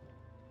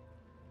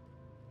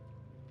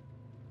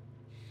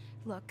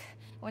 Look,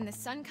 when the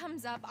sun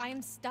comes up, I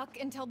am stuck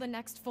until the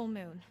next full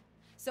moon.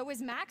 So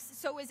is Max,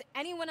 so is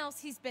anyone else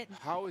he's bitten.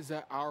 How is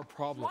that our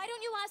problem? Why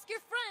don't you ask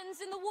your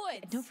friends in the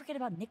woods? And don't forget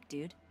about Nick,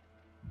 dude.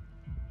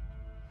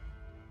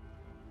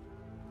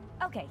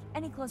 Okay,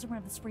 any closer, I'm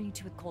gonna have to spray you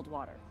two with cold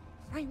water.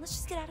 Ryan, let's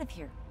just get out of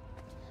here.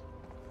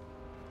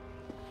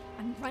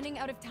 I'm running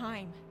out of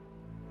time.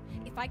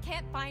 If I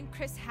can't find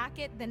Chris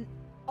Hackett, then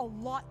a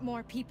lot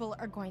more people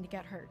are going to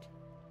get hurt.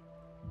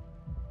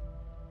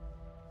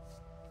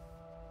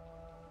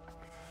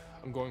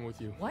 I'm going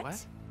with you.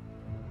 What?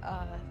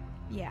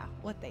 Yeah,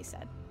 what they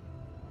said.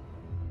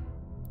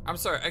 I'm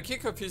sorry, I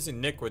keep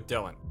confusing Nick with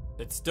Dylan.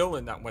 It's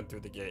Dylan that went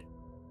through the gate.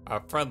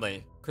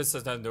 Friendly. Chris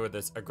has nothing to do with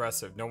this.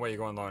 Aggressive. No way you're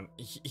going alone.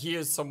 He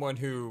is someone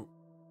who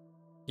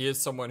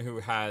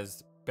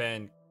has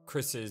been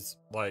Chris's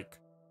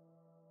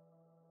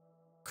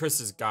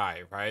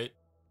guy, right?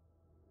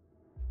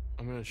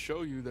 I'm gonna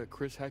show you that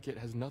Chris Hackett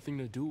has nothing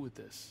to do with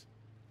this.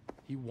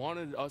 He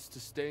wanted us to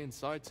stay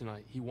inside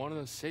tonight. He wanted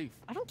us safe.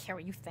 I don't care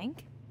what you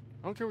think.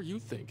 I don't care what you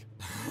think.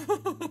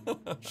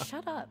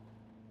 Shut up.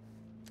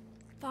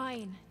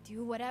 Fine,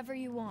 do whatever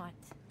you want.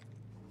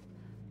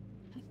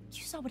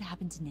 You saw what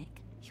happened to Nick.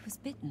 He was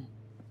bitten.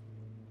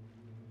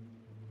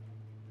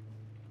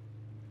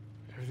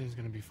 Everything's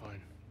gonna be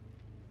fine.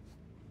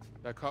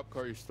 That cop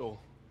car you stole,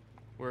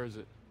 where is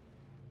it?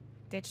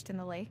 Ditched in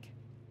the lake.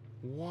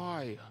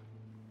 Why?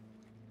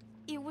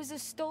 It was a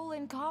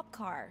stolen cop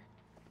car.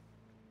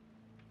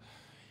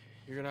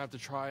 You're gonna have to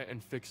try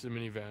and fix the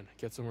minivan.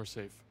 Get somewhere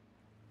safe.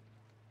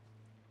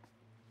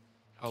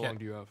 How long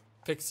do you have?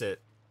 Fix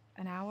it.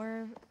 An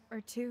hour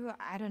or two?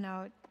 I don't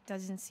know. It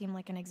doesn't seem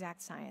like an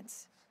exact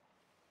science.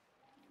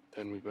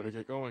 Then we better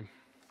get going.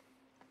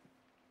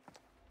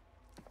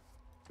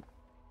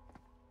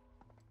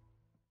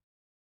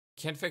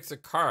 Can't fix a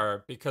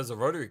car because the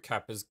rotary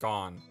cap is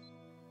gone.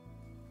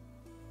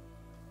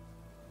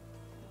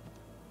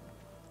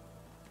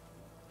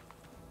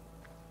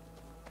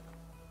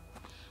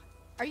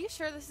 Are you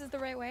sure this is the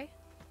right way?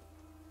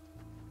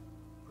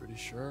 Pretty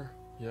sure,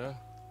 yeah.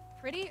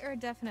 Pretty or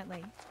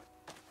definitely?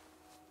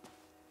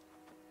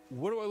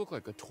 What do I look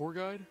like? A tour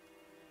guide?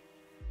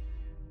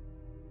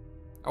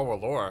 Oh, well,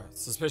 Laura.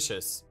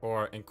 Suspicious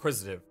or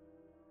inquisitive.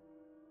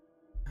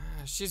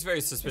 She's very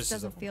This suspicious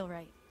doesn't of him. feel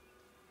right.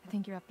 I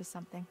think you're up to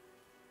something.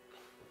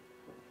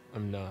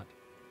 I'm not.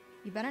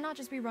 You better not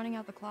just be running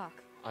out the clock.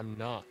 I'm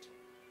not.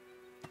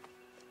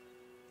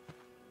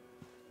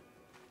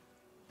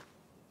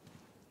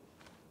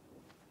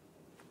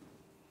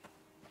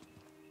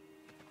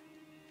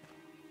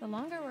 The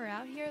longer we're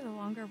out here, the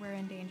longer we're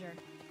in danger.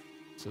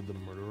 Said the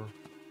murderer.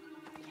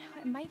 You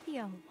know, it might be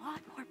a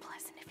lot more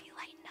pleasant if you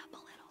lighten up a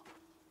little.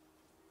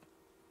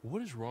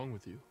 What is wrong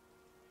with you?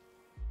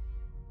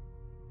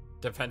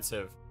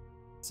 Defensive.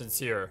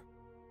 Sincere.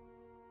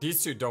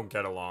 These two don't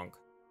get along.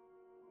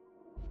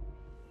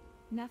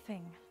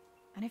 Nothing.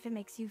 And if it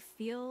makes you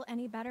feel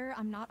any better,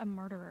 I'm not a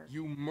murderer.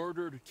 You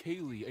murdered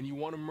Kaylee and you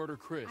want to murder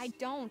Chris. I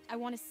don't. I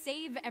want to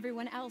save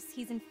everyone else.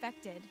 He's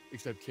infected.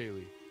 Except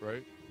Kaylee,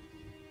 right?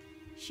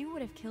 She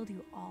would have killed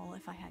you all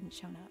if I hadn't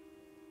shown up.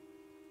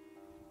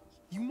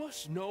 You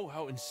must know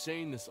how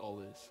insane this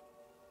all is.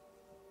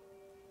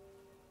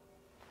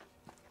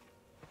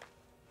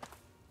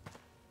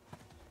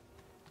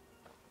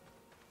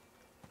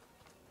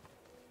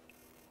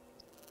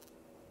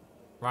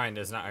 Ryan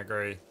does not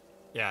agree.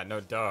 Yeah, no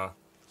duh.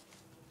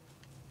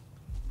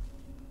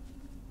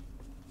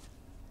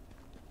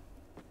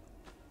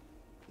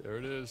 There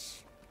it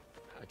is.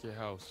 Hackett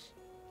house.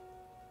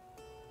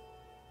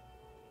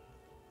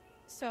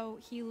 So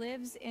he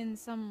lives in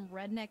some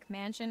redneck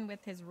mansion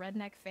with his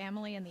redneck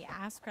family in the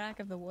ass crack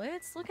of the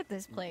woods? Look at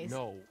this place.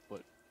 No,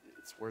 but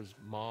it's where his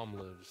mom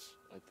lives,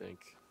 I think.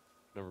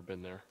 Never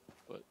been there,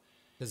 but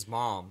His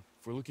mom.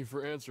 if we're looking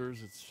for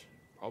answers, it's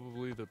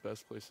probably the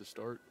best place to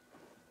start.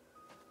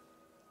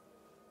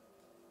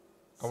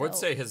 I would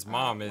say his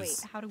mom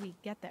is Wait, how do we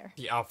get there?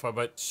 the alpha,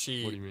 but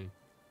she... What do you mean?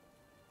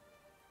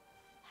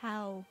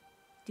 How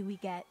do we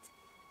get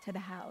to the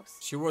house?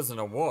 She wasn't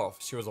a wolf.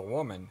 She was a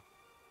woman.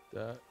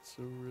 That's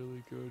a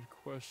really good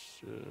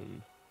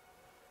question.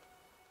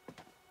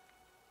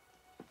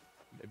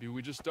 Maybe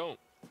we just don't.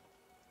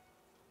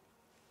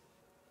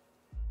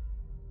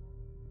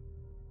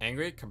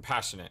 Angry,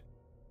 compassionate.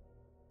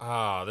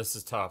 Ah, this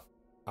is tough.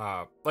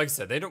 Like I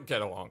said, they don't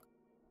get along.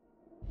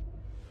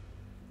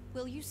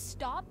 Will you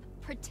stop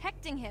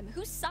protecting him?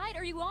 Whose side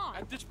are you on?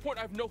 At this point,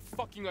 I have no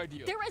fucking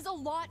idea. There is a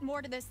lot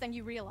more to this than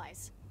you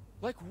realize.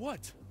 Like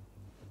what?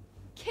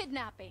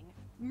 Kidnapping,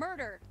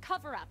 murder,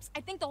 cover-ups.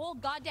 I think the whole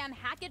goddamn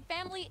Hackett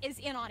family is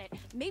in on it.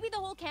 Maybe the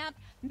whole camp,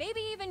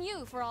 maybe even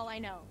you, for all I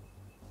know.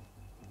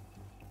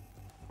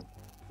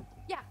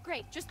 Yeah,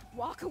 great. Just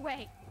walk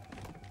away.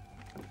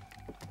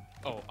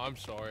 Oh, I'm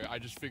sorry. I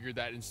just figured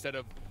that instead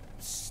of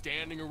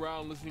standing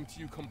around listening to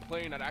you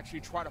complain, I'd actually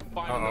try to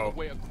find another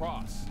way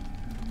across.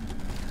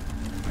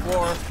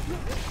 Or...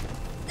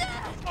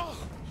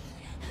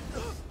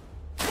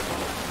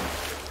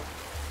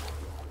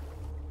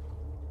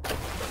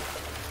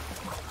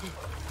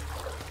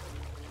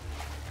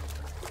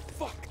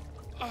 Fuck!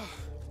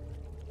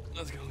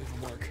 That's gonna leave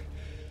a mark.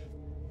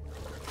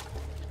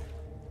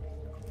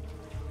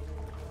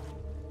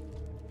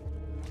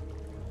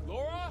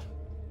 Laura? Are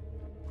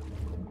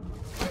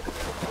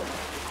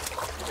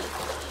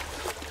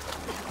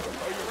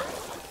you hurt?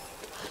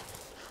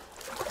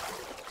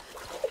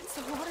 It's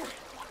the water.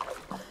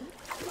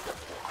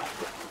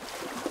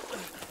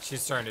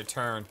 She's starting to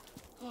turn.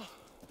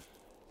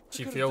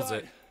 She could've feels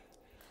died. it.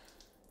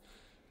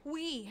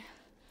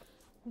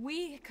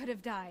 We could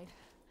have died.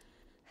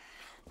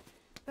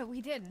 But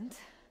we didn't.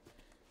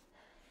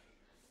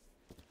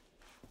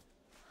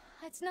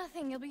 It's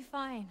nothing, you'll be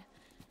fine.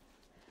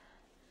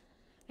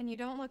 And you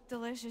don't look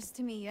delicious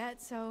to me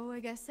yet, so I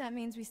guess that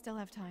means we still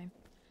have time.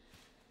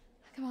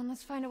 Come on,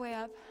 let's find a way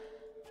up.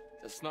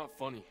 That's not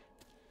funny.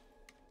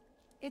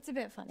 It's a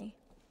bit funny.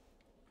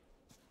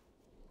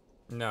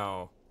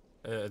 No.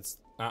 It's...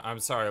 I'm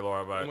sorry,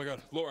 Laura, but... Oh my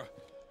god, Laura.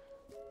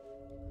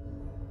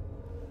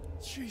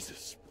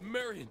 Jesus,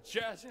 Marion,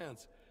 jazz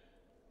hands.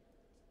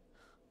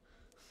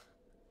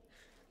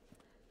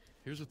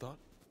 Here's a thought.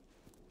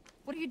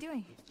 What are you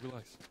doing?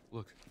 Relax.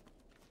 Look.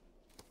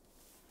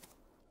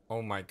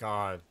 Oh my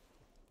god.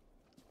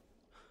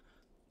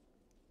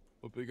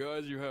 What big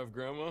eyes you have,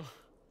 Grandma.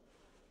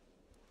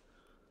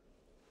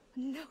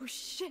 No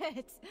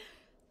shit.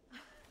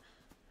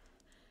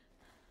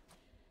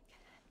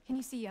 Can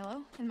you see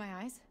yellow in my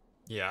eyes?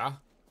 Yeah?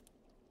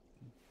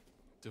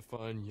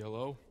 Define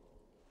yellow.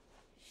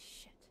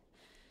 Shit.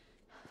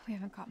 We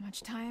haven't got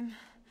much time.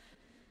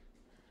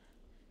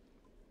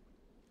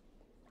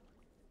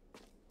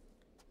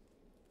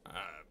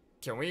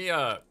 Can we,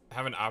 have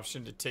an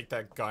option to take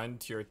that gun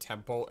to your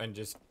temple and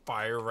just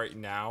fire right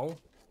now?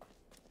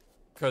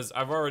 Because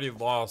I've already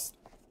lost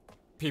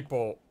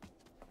people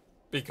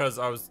because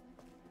I was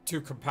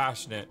too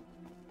compassionate.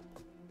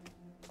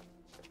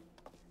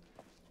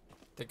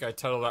 I think I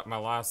titled that my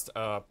last,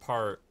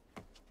 part,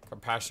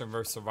 Compassion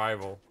versus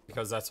Survival,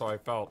 because that's how I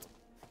felt.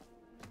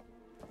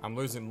 I'm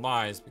losing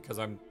lives because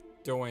I'm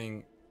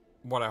doing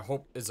what I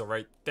hope is the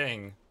right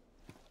thing.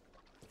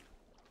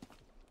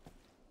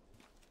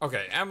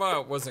 Okay,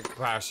 Emma wasn't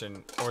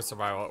compassion or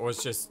survival. It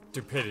was just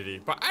stupidity.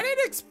 But I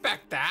didn't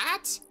expect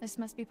that. This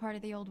must be part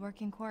of the old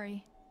working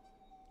quarry.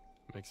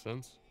 Makes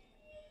sense.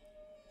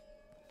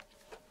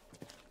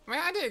 I mean,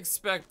 I didn't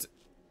expect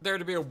there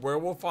to be a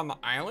werewolf on the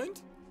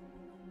island.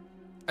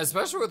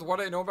 Especially with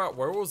what I know about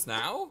werewolves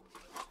now.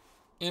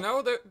 You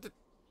know,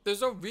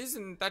 there's no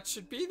reason that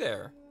should be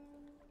there.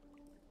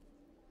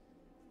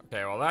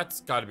 Okay, well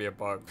that's gotta be a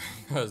bug.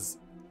 Because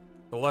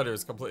the letter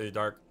is completely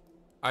dark.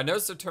 I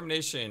noticed the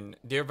termination.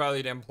 Dear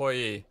valued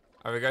employee,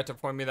 I regret to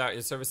inform you that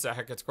your service at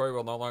Hackett Quarry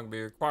will no longer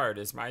be required.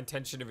 It is my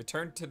intention to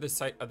return to the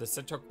site of the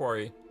central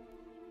quarry.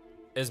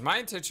 It is my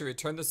intention to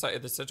return the site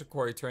of the central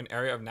quarry to an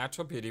area of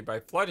natural beauty by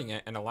flooding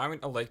it and allowing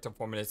a lake to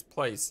form in its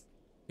place.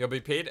 You'll be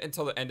paid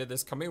until the end of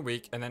this coming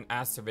week and then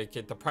asked to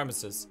vacate the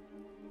premises.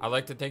 I'd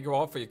like to thank you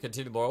all for your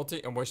continued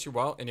loyalty and wish you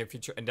well in your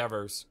future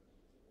endeavors.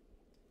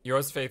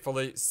 Yours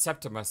faithfully,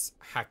 Septimus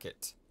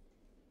Hackett.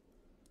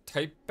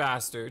 Type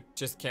bastard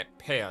just can't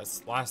pay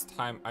us. Last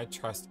time I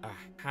trust a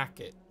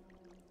Hackett.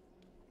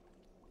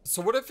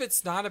 So what if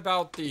it's not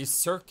about the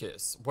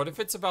circus? What if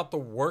it's about the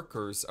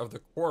workers of the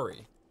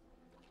quarry?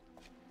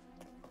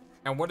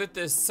 And what if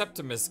this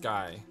Septimus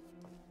guy,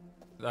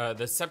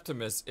 the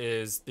Septimus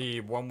is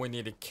the one we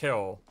need to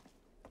kill?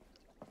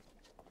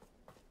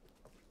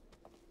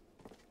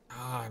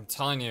 I'm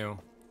telling you,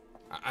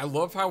 I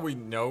love how we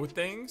know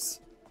things,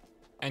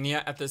 and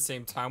yet at the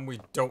same time we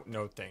don't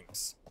know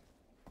things.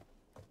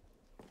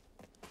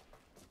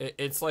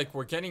 It's like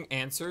we're getting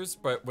answers,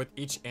 but with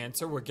each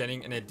answer we're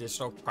getting an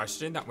additional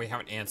question that we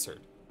haven't answered.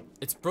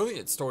 It's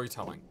brilliant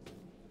storytelling.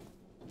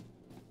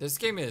 This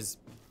game is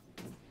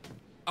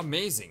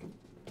amazing.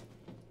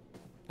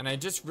 And I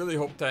just really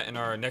hope that in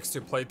our next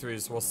 2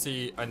 playthroughs we'll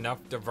see enough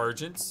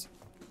divergence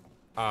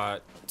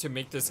to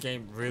make this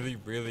game really,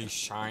 really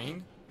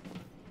shine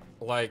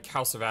like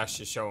House of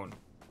Ashes shown.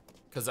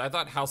 Because I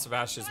thought House of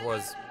Ashes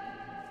was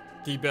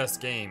the best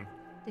game.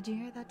 Did you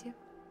hear that too?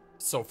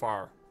 So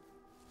far.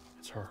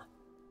 It's her.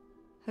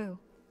 Who?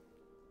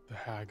 The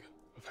hag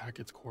of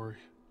Hackett's Quarry.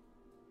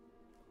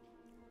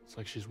 It's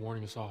like she's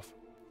warning us off.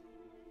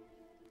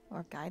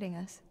 Or guiding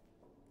us.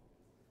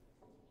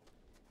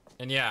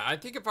 And yeah, I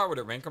think if I were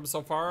to rank them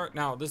so far,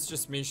 now this is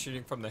just me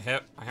shooting from the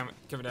hip. I haven't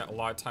given it a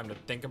lot of time to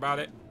think about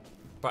it.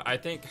 But I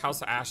think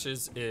House of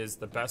Ashes is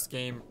the best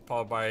game,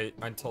 followed by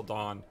Until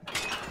Dawn.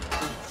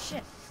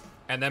 Shit.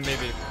 And then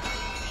maybe...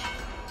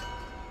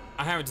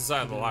 I haven't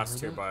decided the last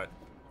 2, but...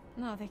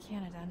 No, they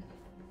can't have done.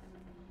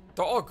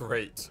 They're all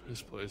great.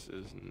 This place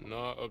is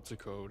not up to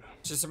code.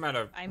 It's just a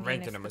matter of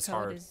ranking them as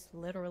hard. If the code is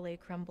literally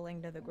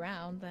crumbling to the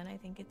ground, then I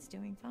think it's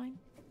doing fine.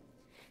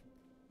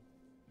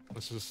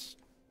 Let's just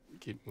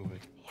keep moving.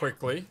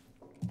 Quickly.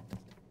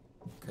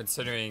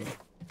 Considering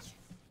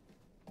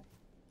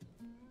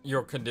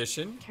your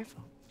condition.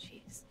 Careful.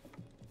 Jeez.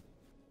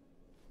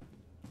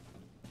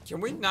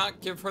 Can we not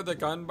give her the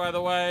gun, by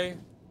the way?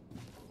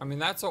 I mean,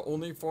 that's our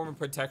only form of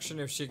protection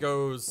if she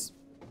goes,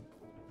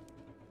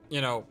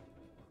 you know,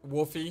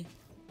 wolfy.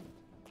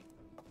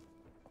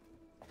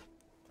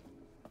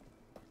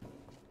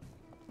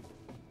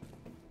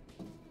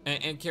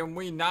 And can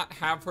we not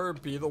have her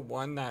be the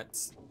one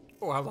that's...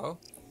 Oh, hello.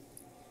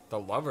 The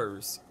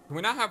lovers. Can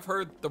we not have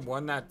her the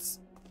one that's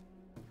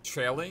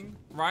trailing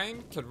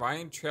Ryan? Could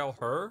Ryan trail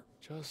her?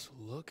 Just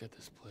look at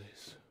this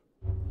place.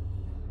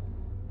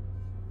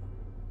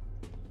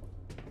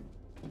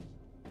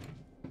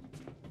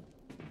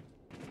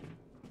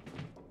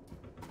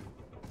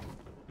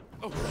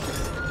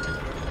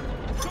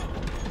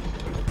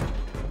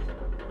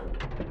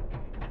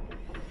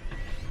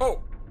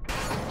 Oh!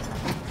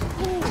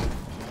 Ooh.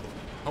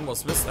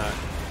 Almost missed that.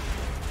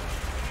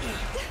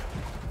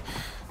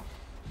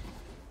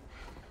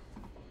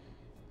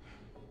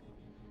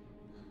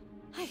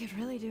 I could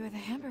really do with a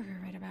hamburger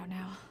right about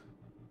now.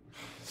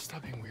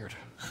 Stop being weird.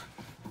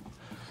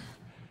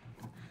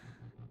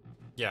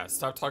 Yeah,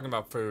 stop talking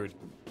about food.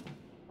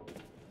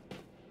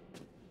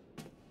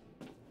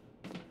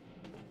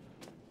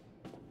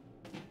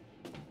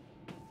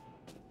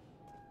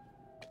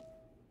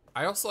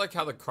 I also like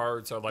how the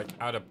cards are like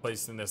out of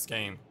place in this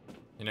game.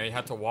 You know, you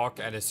have to walk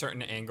at a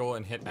certain angle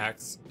and hit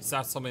X. It's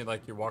not something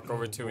like you walk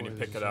over to and you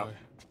pick it up.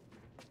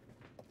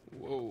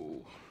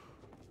 Whoa.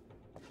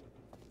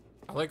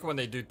 I like when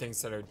they do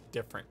things that are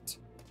different.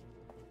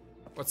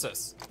 What's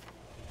this?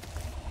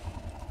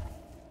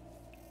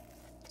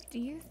 Do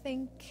you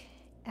think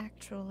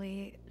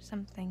actually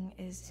something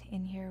is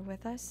in here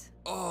with us?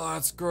 Oh,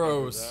 that's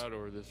gross. Either that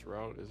or this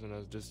route isn't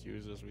as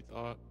disused as we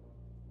thought.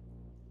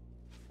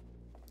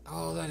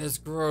 Oh, that is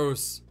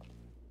gross.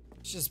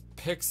 She just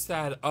picks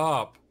that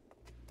up.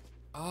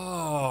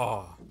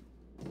 Oh.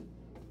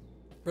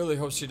 Really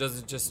hope she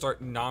doesn't just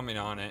start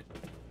nomming on it.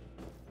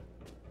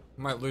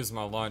 I might lose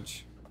my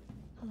lunch.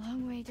 A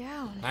long way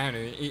down. I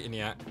haven't even eaten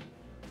yet.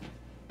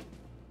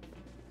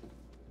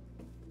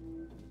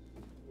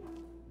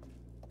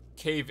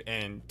 Cave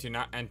in. Do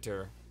not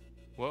enter.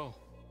 Well,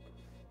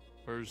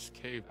 where's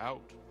cave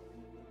out?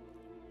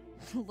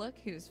 Look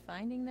who's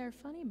finding their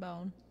funny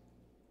bone.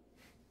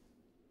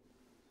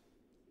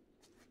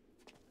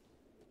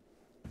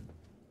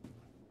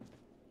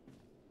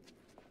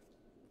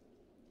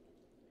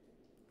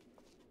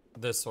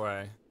 this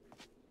way.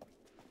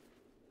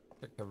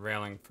 Pick the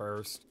railing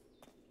first.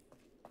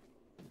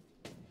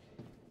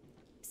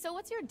 So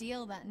what's your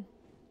deal then?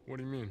 What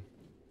do you mean?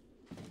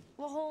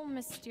 The whole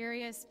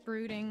mysterious,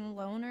 brooding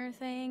loner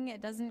thing,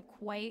 it doesn't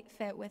quite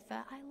fit with the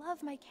I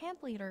love my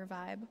camp leader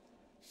vibe.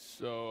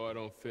 So I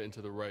don't fit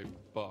into the right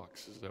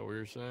box, is that what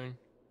you're saying?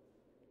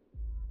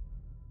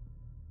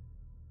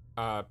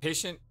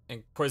 Patient,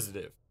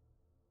 inquisitive.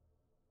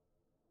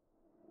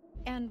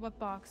 And what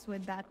box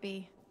would that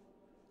be?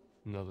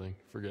 Nothing.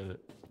 Forget it.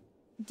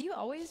 Do you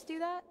always do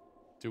that?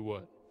 Do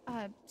what?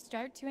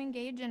 Start to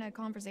engage in a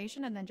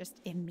conversation and then just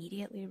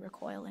immediately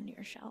recoil into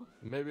your shell.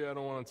 Maybe I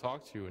don't want to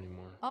talk to you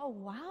anymore. Oh,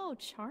 wow,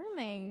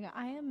 charming.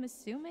 I am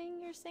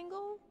assuming you're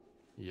single?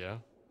 Yeah?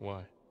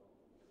 Why?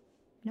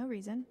 No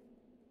reason.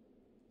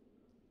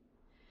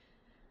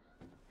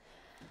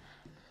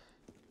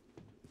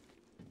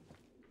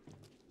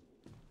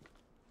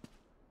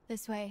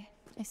 This way.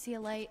 I see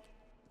a light.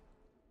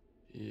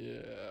 Yeah.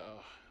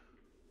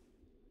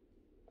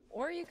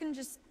 Or you can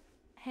just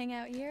hang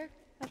out here.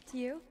 Up to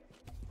you.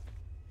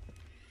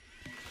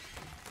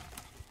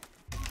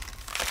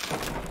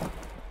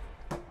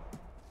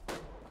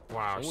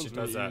 Wow, Someone's she does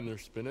really that. eating their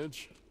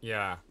spinach?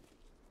 Yeah.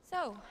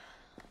 So,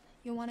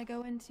 you want to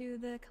go into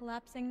the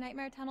collapsing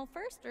nightmare tunnel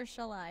first, or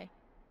shall I?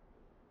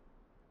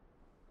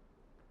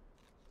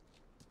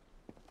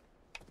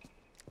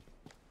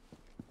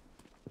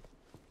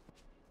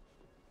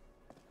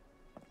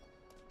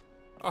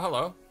 Oh,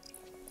 hello.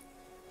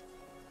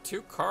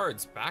 2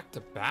 cards back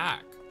to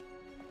back.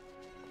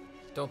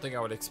 Don't think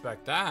I would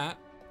expect that.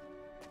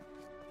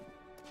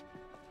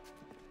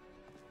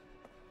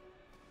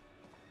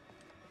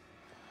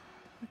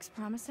 Looks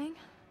promising.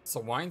 It's a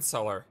wine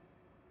cellar.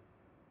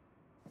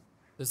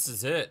 This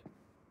is it.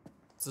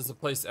 This is the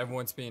place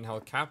everyone's being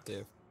held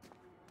captive.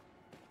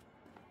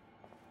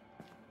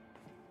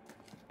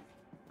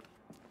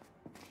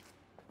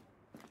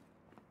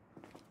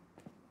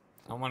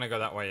 I don't want to go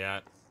that way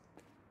yet.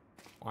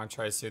 I want to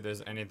try to see if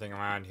there's anything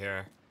around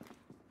here.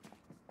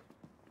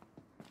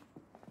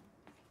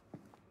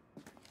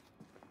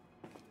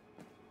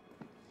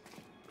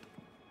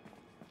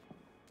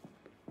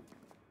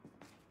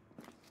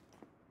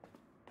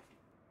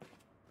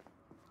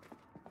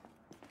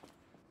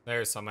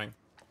 There's something.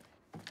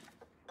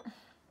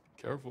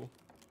 Careful.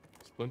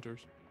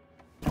 Splinters.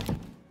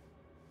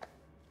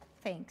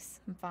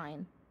 Thanks, I'm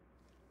fine.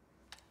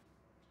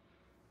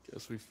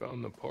 Guess we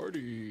found the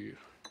party.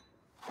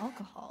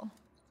 Alcohol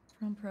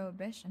from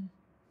Prohibition.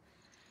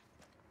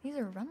 These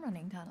are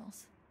rum-running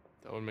tunnels.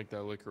 That would make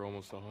that liquor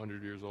almost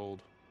 100 years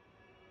old.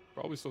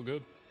 Probably still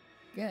good.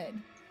 Good.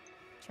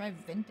 Try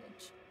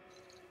vintage.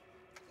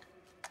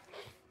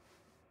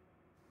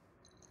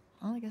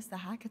 Well, I guess the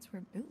Hacketts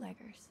were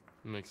bootleggers.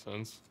 Makes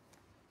sense.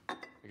 I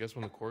guess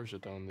when the quarry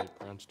shut down, they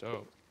branched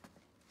out.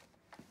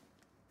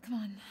 Come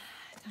on,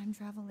 time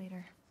travel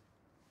later.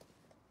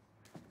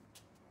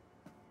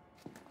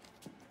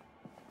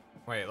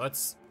 Wait,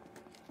 let's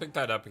pick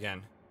that up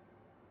again.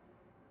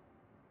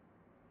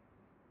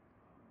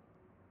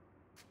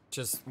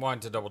 Just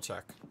wanted to double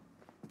check.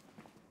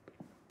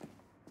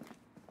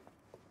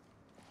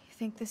 You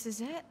think this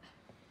is it?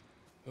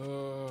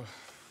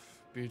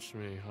 Beats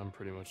me. I'm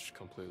pretty much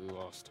completely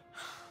lost.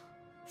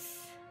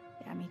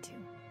 Yeah, me too.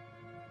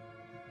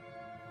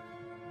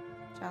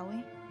 Shall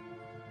we?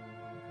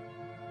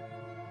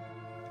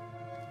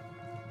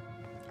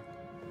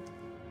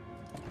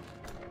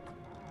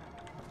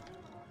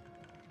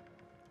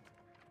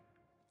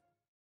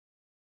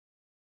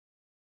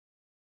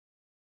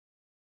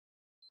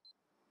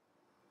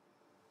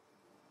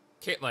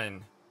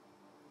 Caitlin.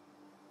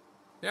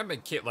 You haven't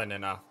been Caitlin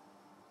enough.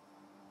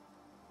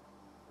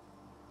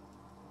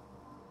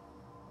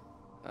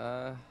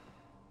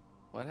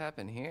 What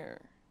happened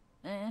here?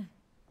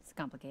 It's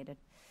complicated.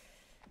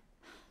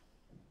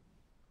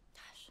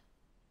 Gosh.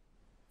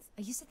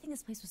 I used to think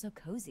this place was so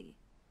cozy.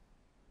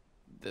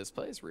 This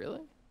place,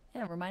 really?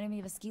 Yeah, it reminded me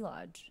of a ski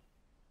lodge.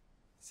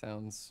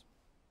 Sounds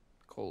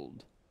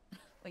cold.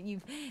 But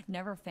you've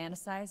never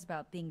fantasized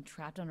about being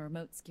trapped on a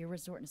remote ski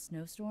resort in a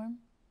snowstorm?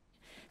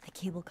 The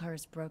cable car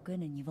is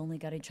broken and you've only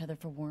got each other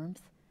for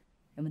warmth.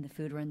 And when the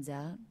food runs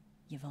out,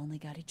 you've only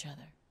got each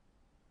other.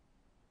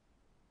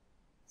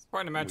 It's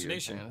quite an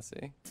imagination. Weird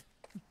fantasy.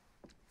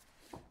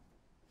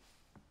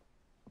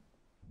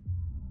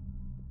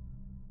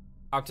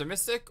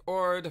 Optimistic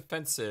or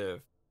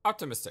defensive?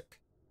 Optimistic.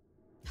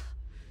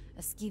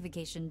 A ski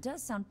vacation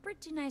does sound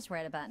pretty nice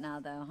right about now,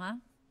 though, huh?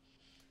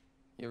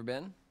 You ever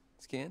been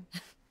skiing?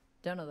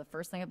 Don't know the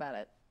first thing about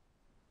it.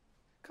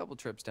 Couple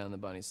trips down the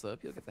bunny slope,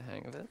 you'll get the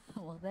hang of it.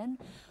 Well then,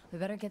 we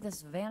better get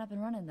this van up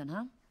and running then,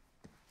 huh?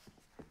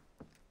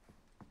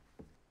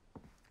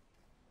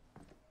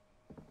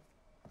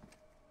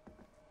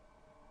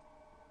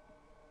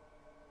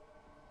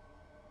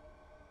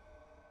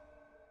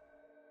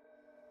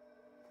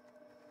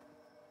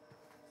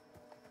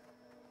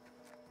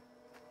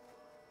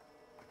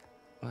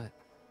 What?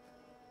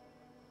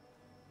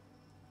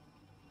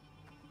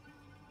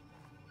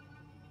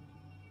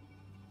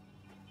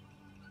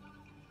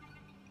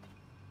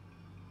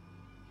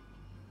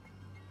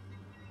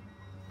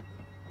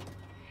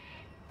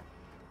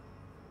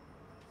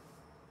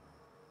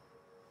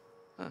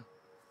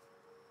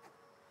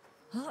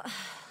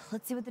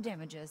 Let's see what the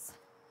damage is.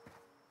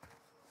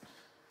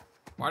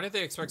 Why did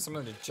they expect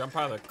someone to jump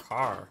out of the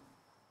car?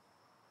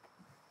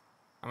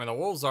 I mean, the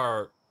wolves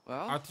aren't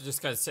they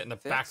just gonna sit in the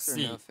back Fix or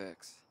seat, no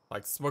fix?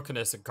 like smoking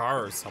a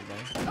cigar or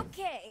something?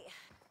 Okay.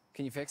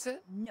 Can you fix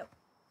it? No,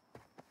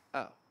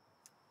 Oh.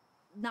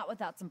 not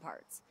without some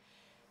parts.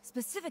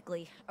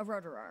 Specifically, a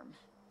rotor arm.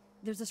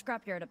 There's a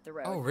scrapyard up the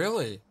road. Oh,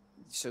 really?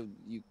 So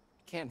you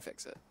can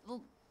fix it?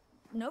 Well,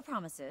 no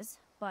promises,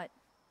 but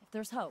if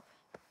there's hope,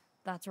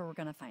 that's where we're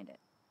gonna find it.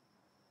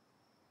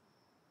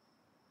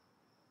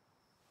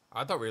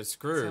 I thought we were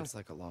screwed. Sounds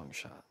like a long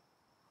shot.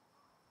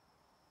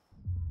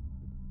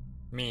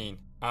 Mean.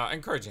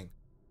 Encouraging.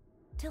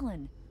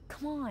 Dylan,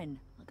 come on.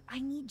 Look, I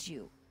need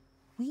you.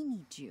 We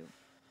need you.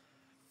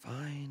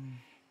 Fine.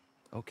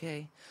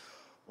 Okay.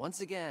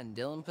 Once again,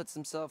 Dylan puts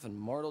himself in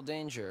mortal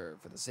danger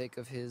for the sake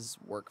of his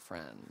work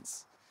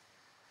friends.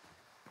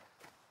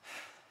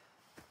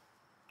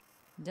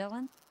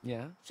 Dylan?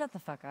 Yeah? Shut the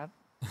fuck up.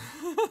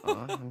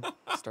 I'm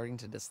starting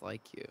to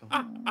dislike you.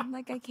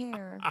 Like I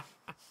care.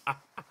 I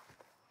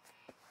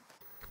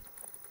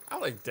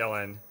like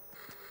Dylan.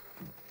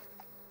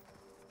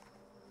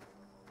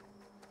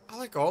 I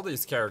like all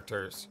these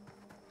characters.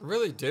 I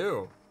really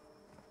do.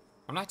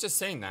 I'm not just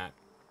saying that.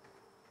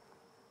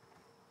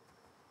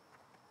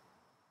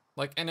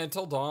 Like, and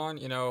Until Dawn,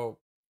 you know,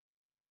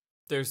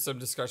 there's some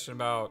discussion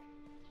about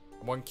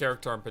one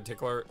character in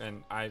particular,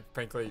 and I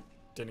frankly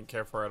didn't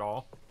care for at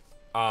all.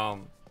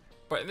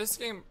 But in this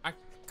game, I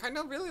kind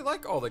of really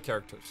like all the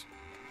characters.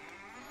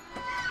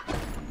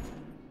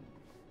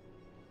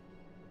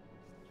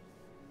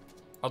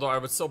 Although I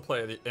would still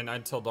play an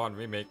Until Dawn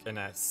remake in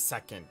a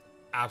second.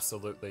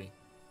 Absolutely.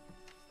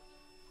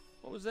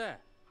 What was that?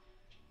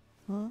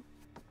 Huh?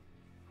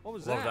 What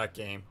was Love that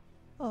game.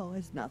 Oh,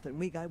 it's nothing.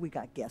 We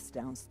got guests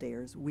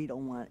downstairs. We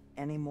don't want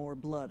any more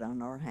blood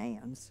on our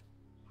hands.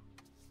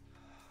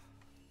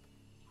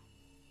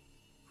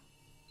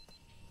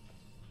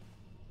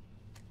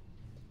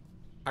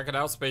 Hackett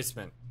House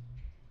basement.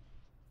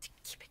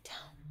 Keep it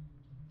down.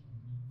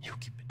 You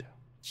keep it down.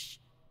 Shh.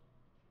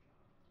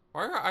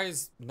 Why are her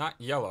eyes not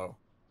yellow?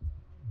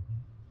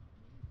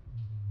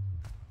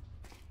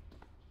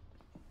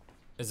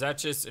 Is that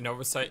just an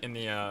oversight in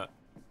the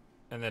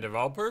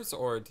developers,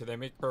 or do they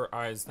make her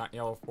eyes not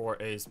yellow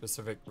for a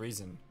specific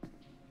reason?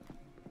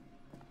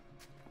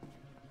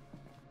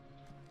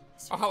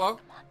 Oh, hello.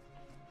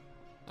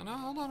 No,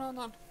 hold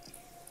on.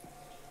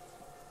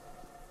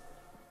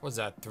 Was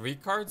that 3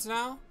 cards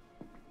now?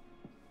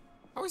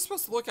 How are we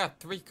supposed to look at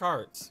 3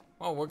 cards?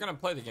 Well, we're gonna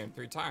play the game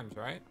 3 times,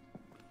 right?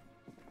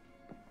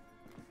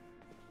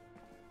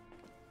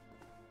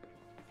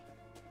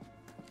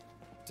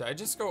 Did I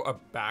just go a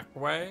back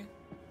way?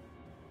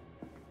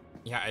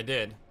 Yeah, I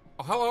did.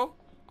 Oh, hello.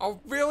 Oh,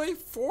 really?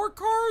 4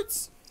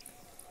 cards?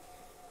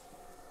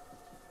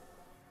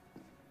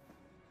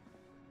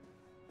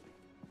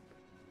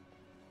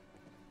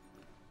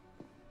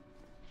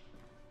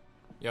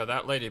 Yo,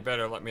 that lady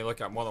better let me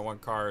look at more than 1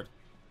 card.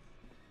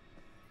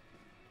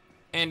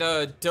 And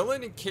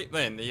Dylan and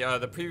Caitlin,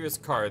 the previous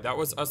card, that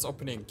was us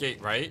opening a gate,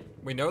 right?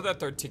 We know that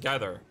they're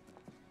together.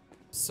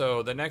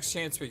 So the next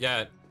chance we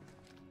get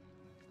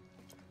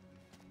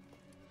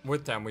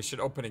with them, we should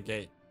open a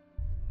gate.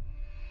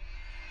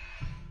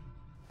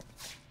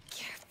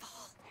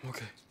 Careful.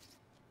 Okay.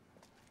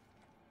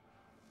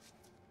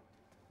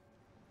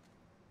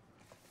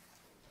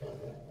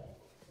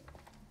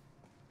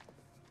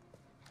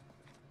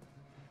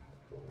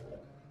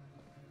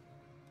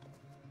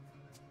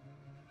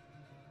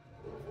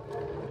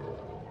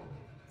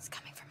 It's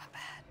coming from up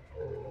ahead.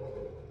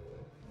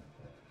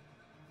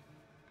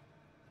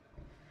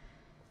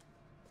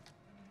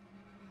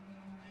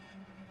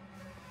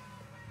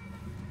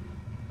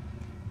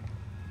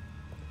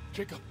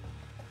 Jacob.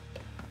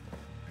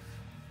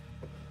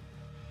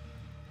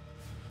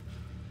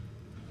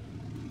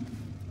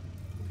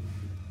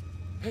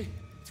 Hey,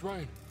 it's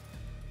Ryan.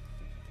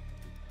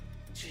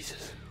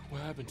 Jesus,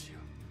 what happened to you?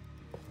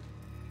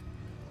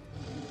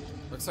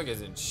 Looks like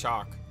he's in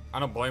shock. I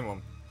don't blame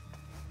him.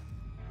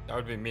 That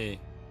would be me.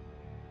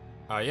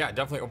 Yeah,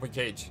 definitely open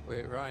cage.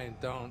 Wait, Ryan,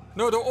 don't.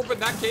 No, don't open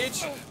that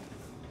cage.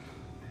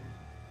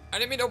 I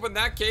didn't mean to open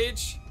that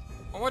cage.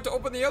 I want to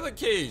open the other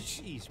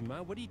cage. Jeez,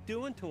 Ma, what are you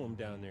doing to him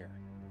down there?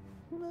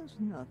 Well, that's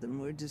nothing.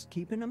 We're just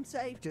keeping them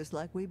safe, just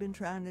like we've been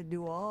trying to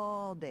do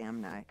all damn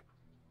night.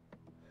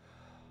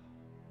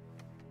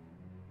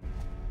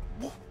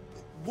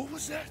 What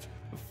was that?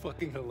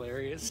 Fucking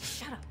hilarious.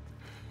 Shut up.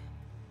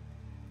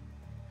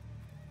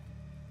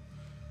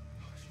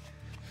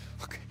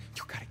 Look,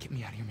 you gotta get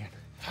me out of here, man.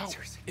 How?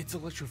 Seriously. It's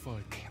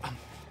electrified. Okay,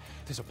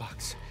 there's a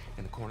box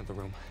in the corner of the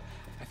room.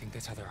 I think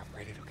that's how they're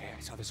operated, okay?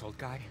 I saw this old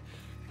guy,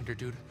 hunter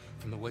dude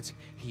from the woods.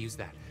 He used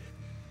that.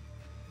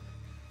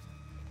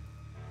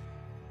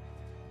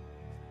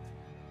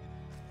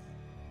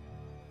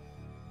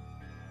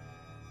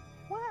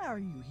 Why are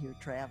you here,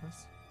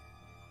 Travis?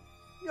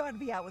 You ought to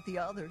be out with the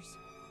others.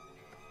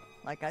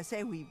 Like I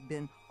say, we've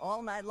been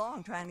all night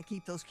long trying to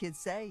keep those kids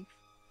safe.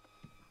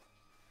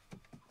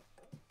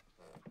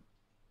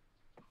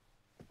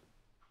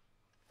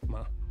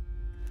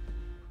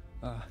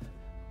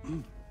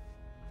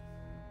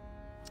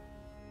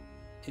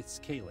 It's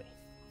Kaylee.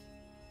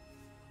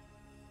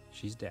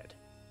 She's dead.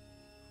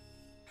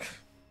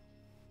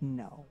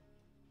 No.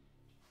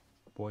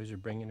 The boys are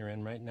bringing her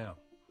in right now.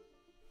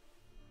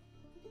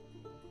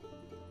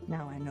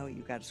 Now I know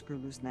you gotta screw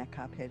loose in that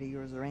cop head of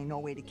yours. There ain't no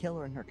way to kill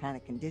her in her kind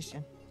of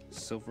condition.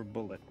 Silver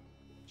bullet.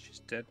 She's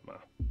dead, Ma.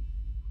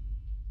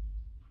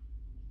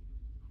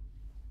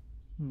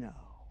 No.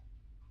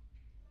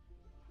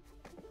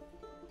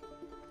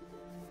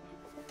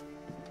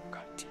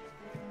 God damn.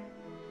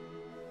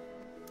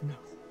 No.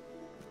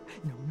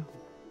 No, no.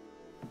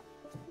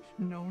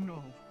 No,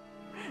 no.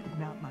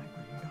 Not my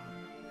granddaughter.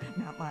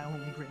 Not my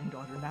only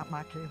granddaughter. Not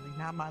my Kaylee.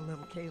 Not my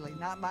little Kaylee.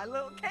 Not my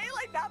little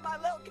Kaylee. Not my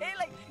little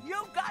Kaylee.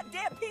 You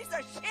goddamn piece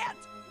of shit!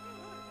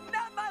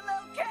 Not my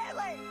little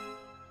Kaylee!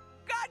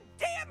 God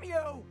damn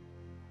you!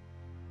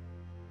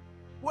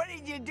 What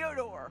did you do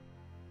to her?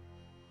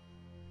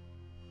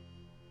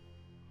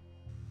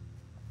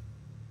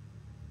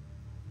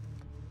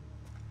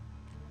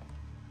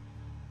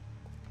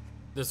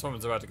 This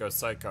woman's about to go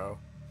psycho.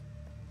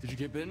 Did you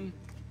get bitten?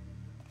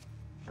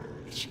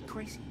 Is she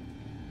crazy?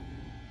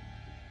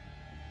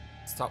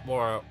 Stop,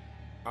 Laura.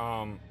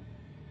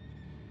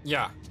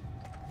 Yeah.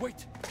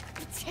 Wait!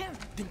 It's him!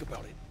 Think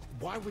about it.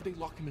 Why would they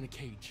lock him in a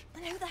cage?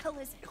 Then who the hell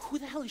is it? Who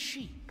the hell is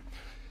she?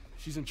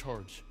 She's in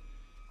charge.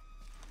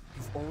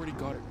 You've already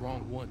got it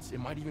wrong once. It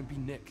might even be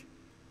Nick.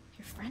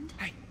 Your friend?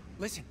 Hey,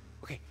 listen.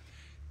 Okay,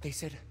 they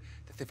said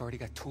that they've already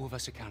got 2 of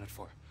us accounted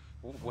for.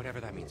 Whatever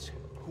that means.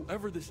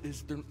 Whoever this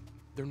is,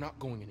 they're not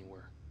going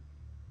anywhere.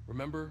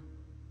 Remember?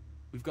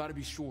 We've got to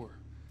be sure.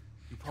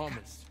 You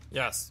promised.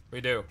 Yes,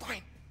 we do.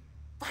 Fine.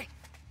 Fine.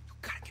 You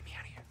gotta get me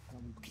out of here.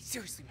 Okay,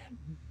 seriously, man.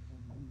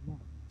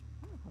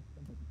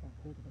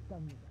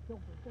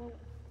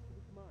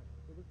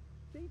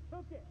 They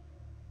took it!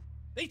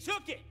 They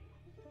took it!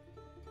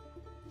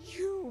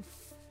 You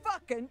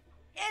fucking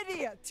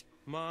idiot!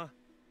 Ma.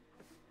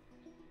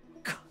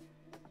 God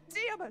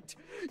damn it!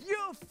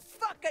 You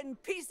fucking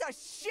piece of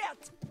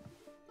shit!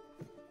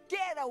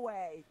 Get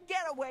away!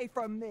 Get away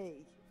from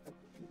me!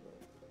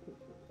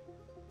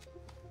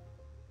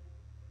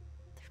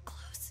 They're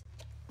close.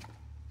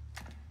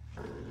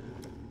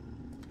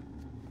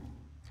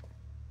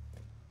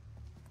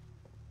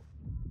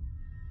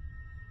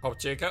 Help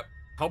Jacob.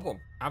 Help him.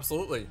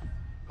 Absolutely.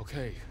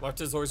 Okay.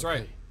 Left is always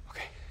right.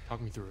 Okay.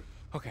 Talk me through it.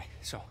 Okay,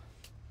 so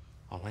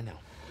all I know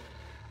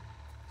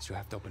is you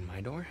have to open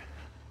my door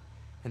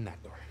and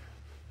that door.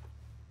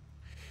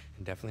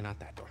 And definitely not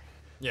that door.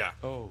 Yeah.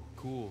 Oh,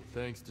 cool.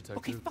 Thanks, detective.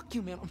 Okay, fuck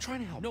you, man. I'm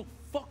trying to help. No,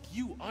 fuck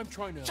you. I'm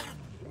trying to... Shut up.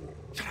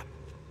 Shut up.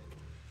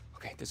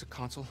 Okay, there's a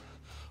console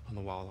on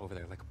the wall over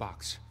there, like a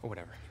box or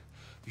whatever.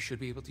 You should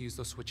be able to use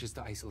those switches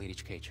to isolate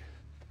each cage.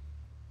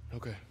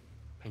 Okay.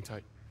 Hang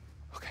tight.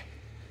 Okay.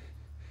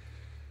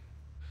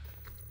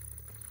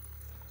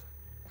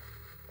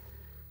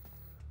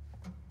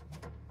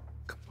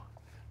 Come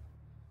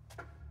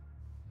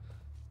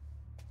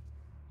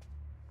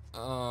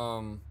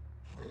on.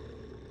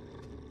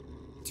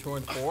 2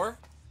 and 4?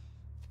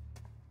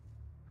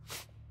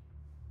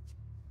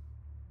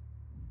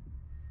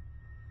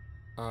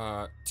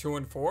 Uh, 2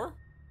 and 4?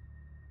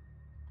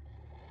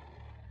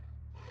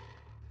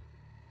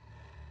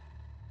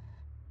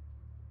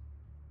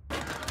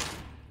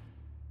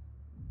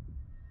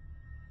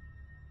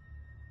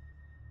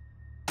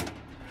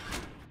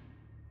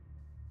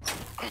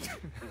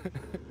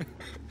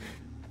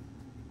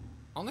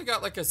 Only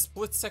got like a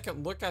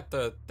split-second look at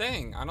the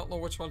thing. I don't know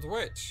which one's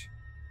which.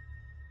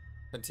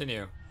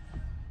 Continue.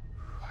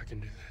 I can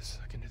do this.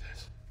 I can do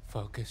this.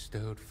 Focus,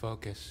 dude.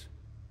 Focus.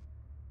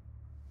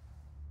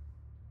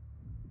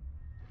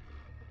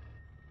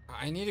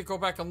 I need to go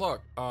back and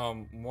look.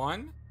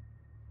 1.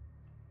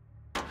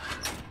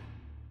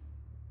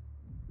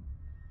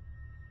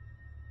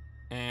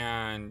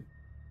 And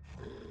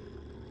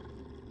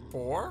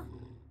 4.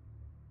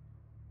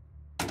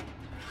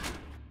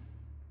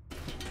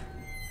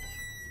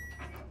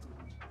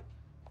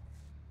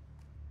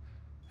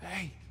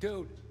 Hey,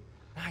 dude.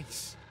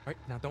 Nice. All right,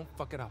 now don't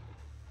fuck it up.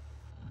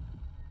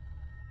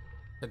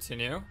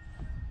 Continue.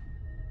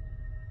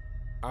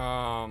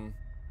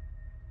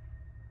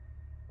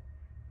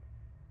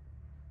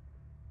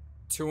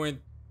 2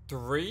 and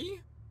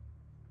 3?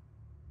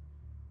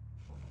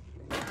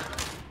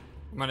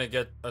 I'm gonna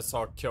get us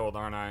all killed,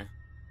 aren't I?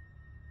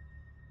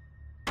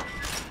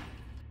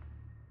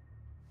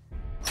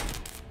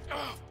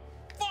 Oh,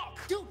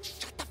 fuck! Dude,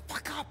 shut the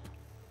fuck up!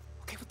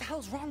 Okay, what the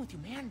hell's wrong with you,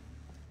 man?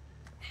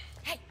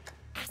 Hey,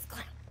 ass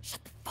clown,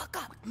 shut the fuck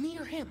up! Me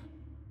or him?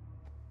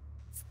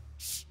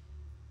 Shh.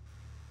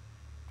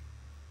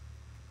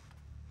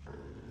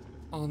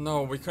 Oh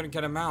no, we couldn't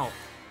get him out.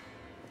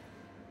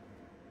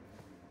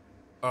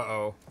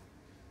 Uh-oh.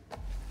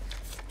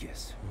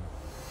 Yes.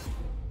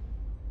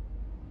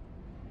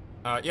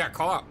 Yeah,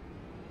 call out.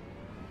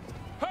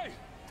 Hey!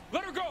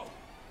 Let her go!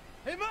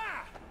 Hey, Ma!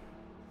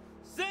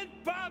 Send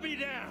Bobby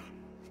down!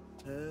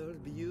 Her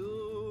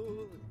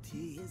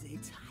beauty is a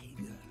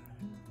tiger.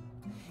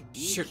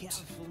 Shoot. Be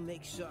careful,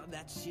 make sure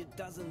that she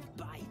doesn't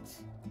bite.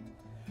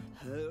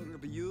 Her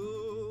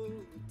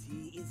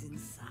beauty is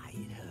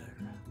inside her.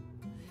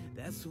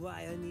 That's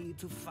why I need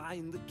to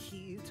find the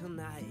key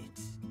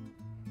tonight.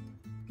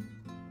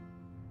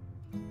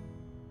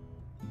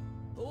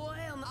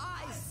 When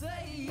I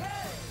say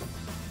yes,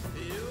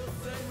 you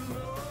say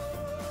no.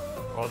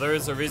 Well, there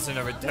is a reason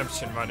a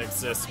redemption run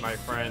exists, my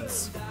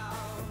friends.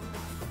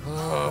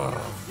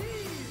 Ugh.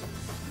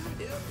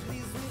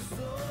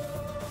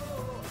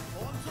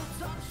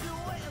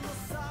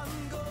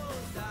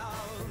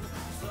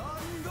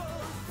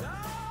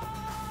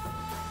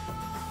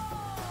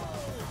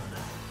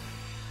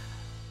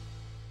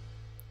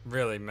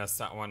 Really messed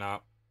that one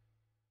up.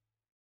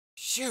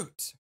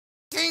 Shoot!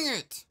 Dang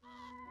it!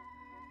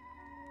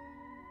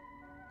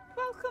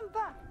 Welcome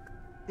back.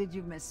 Did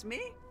you miss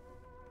me?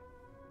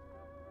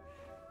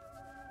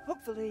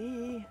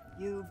 Hopefully,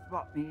 you've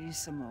brought me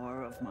some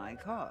more of my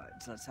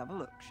cards. Let's have a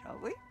look, shall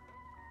we?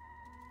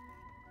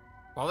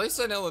 Well, at least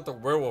I didn't let the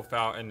werewolf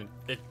out and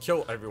it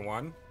killed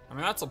everyone. I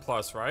mean, that's a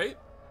plus, right?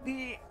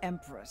 The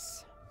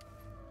Empress.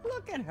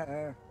 Look at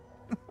her.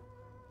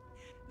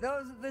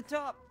 Those at the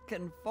top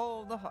can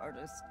fall the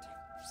hardest.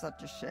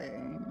 Such a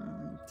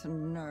shame to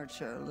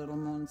nurture little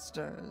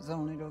monsters,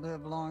 only to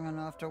live long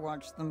enough to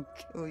watch them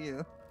kill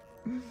you.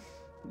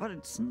 But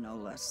it's no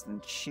less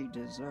than she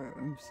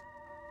deserves.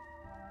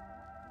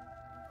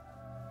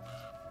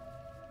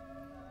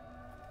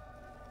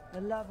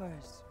 The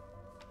lovers.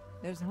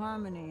 There's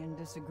harmony and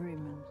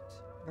disagreement,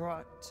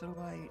 brought to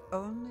light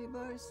only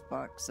by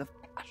sparks of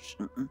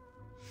passion.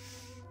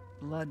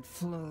 Blood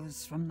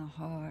flows from the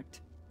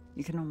heart.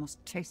 You can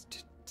almost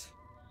taste it,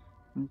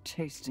 and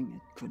tasting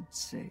it could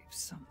save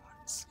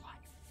someone's life.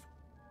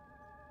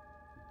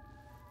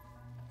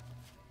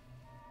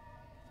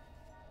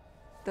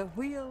 The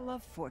Wheel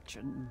of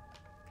Fortune.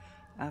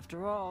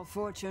 After all,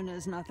 fortune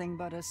is nothing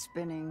but a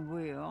spinning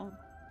wheel.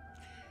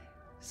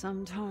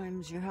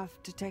 Sometimes you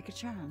have to take a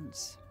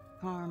chance.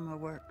 Karma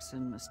works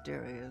in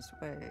mysterious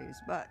ways,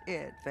 but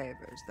it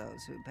favors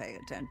those who pay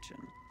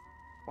attention.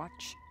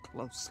 Watch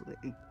closely.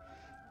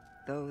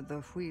 Though the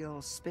wheel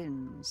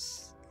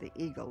spins, the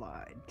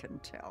eagle-eyed can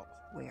tell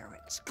where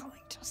it's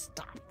going to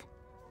stop.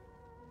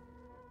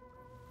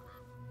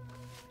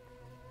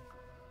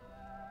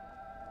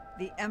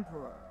 The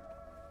Emperor.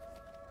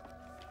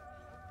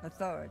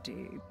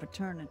 Authority,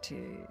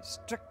 paternity,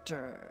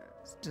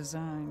 strictures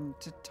designed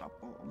to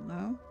topple,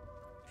 no?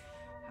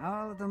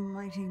 How the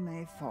mighty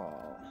may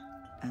fall,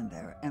 and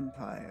their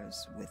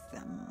empires with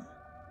them.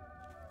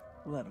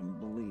 Let them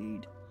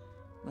bleed.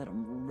 Let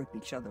them rip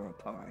each other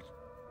apart.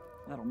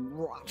 Let them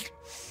rot.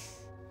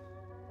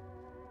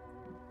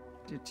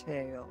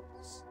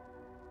 Details.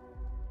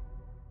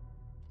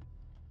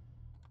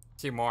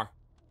 See more.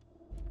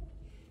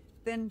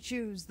 Then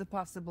choose the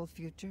possible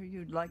future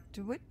you'd like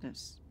to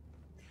witness.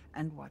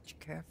 And watch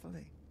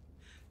carefully.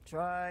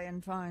 Try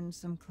and find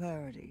some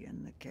clarity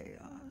in the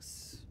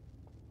chaos.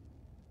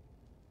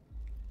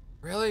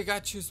 Really? You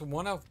gotta choose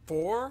one of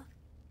 4?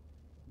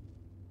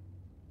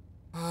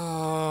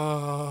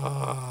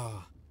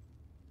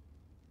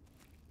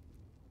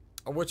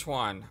 Which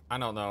one? I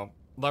don't know.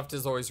 Left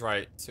is always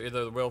right. So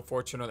either the Wheel of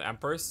Fortune or the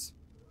Empress.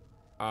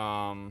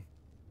 Any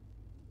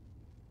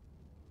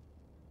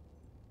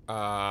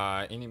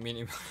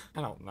meaning?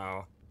 I don't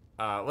know.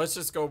 Let's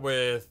just go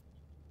with.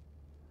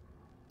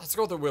 Let's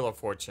go with the Wheel of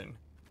Fortune.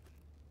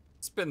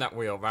 Spin that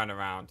wheel round and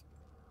round.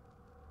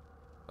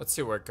 Let's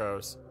see where it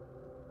goes.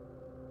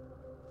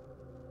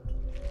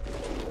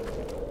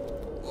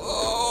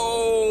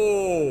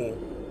 Oh!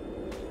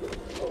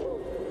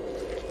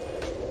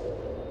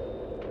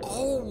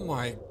 Oh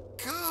my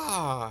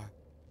god!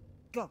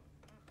 Go.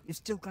 You've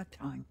still got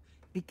time.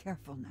 Be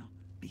careful now.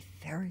 Be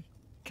very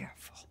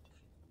careful.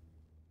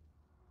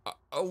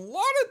 A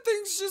lot of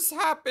things just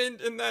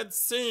happened in that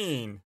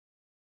scene.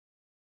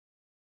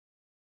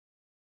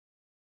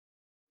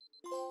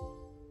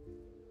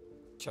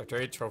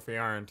 Chapter 8 trophy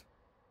earned.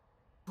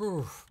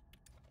 Whew.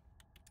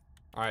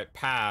 Alright,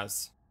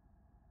 pass.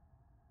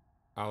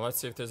 Let's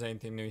see if there's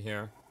anything new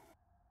here.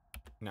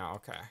 No,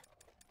 okay.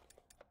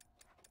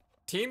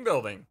 Team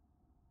building.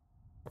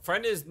 A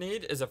friend in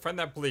need is a friend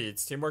that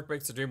bleeds. Teamwork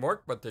makes the dream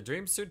work, but the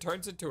dream soon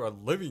turns into a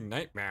living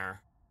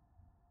nightmare.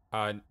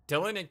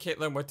 Dylan and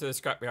Caitlin went to the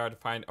scrapyard to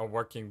find a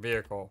working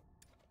vehicle.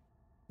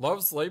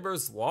 Love's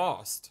labor's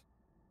lost.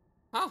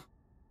 Huh.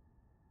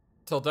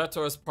 Till death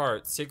do us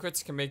part.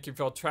 Secrets can make you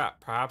feel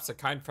trapped. Perhaps a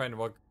kind friend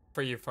will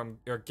free you from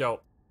your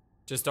guilt.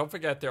 Just don't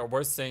forget there are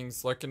worse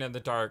things lurking in the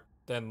dark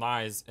than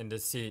lies and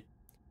deceit.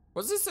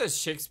 Was this a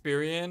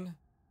Shakespearean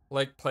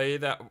like play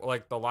that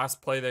like the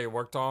last play they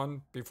worked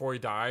on before he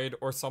died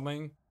or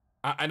something?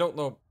 I don't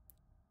know.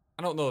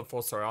 I don't know the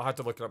full story. I'll have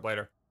to look it up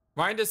later.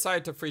 Ryan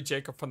decided to free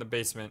Jacob from the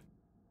basement.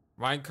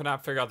 Ryan could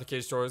not figure out the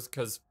cage doors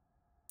because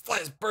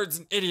FlightlessBird's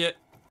an idiot.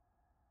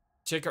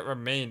 Jacob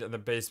remained in the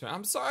basement.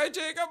 I'm sorry,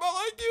 Jacob.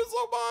 I like you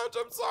so much.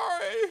 I'm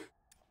sorry.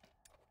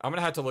 I'm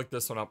gonna have to look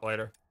this one up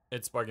later.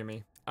 It's bugging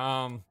me.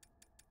 Not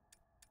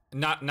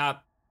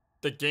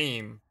the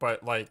game,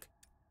 but like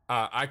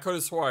I could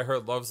have swore I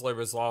heard Love's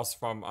Labor's Lost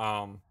from,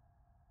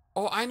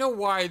 oh, I know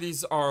why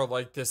these are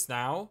like this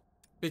now.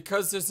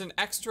 Because there's an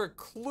extra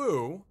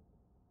clue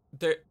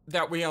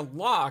that we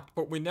unlocked,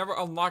 but we never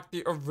unlocked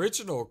the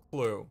original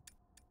clue.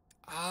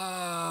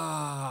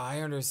 Ah,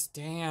 I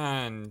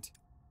understand.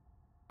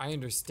 I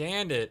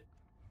understand it.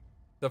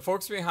 The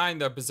folks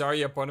behind the Bizarre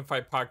Yet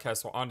Bonafide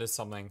podcast were onto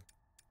something.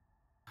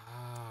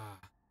 Ah.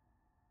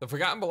 The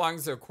forgotten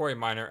belongings of a quarry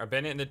miner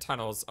abandoned in the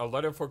tunnels. A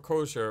letter of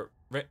foreclosure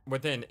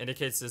within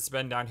indicates it's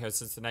been down here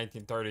since the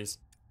 1930s.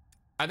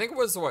 I think it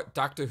was, what,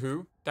 Doctor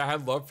Who that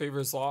had Love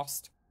Favors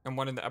Lost in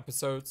one of the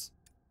episodes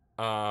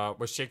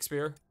with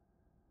Shakespeare.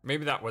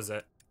 Maybe that was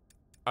it.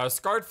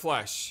 Scarred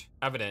flesh.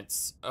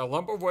 Evidence. A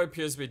lump of wood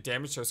appears to be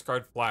damaged or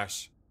scarred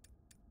flesh.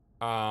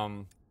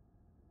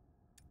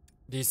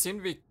 These seem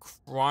to be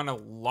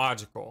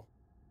chronological.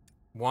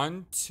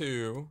 1,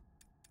 2,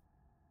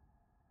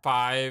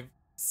 5,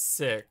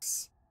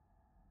 6,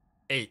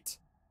 8.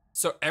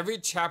 So every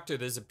chapter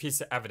there's a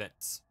piece of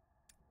evidence.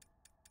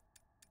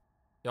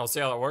 Y'all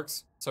see how that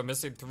works? So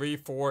missing 3,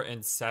 4,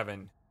 and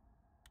 7.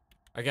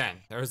 Again,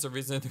 there's a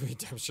reason the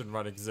redemption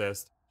run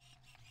exists.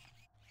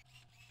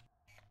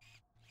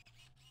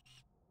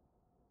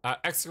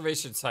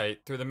 Excavation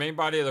site. Through the main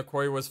body of the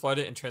quarry was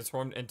flooded and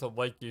transformed into the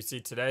lake you see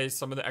today.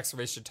 Some of the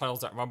excavation tunnels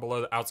that run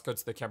below the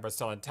outskirts of the camp are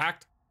still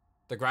intact.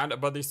 The ground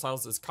above these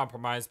tunnels is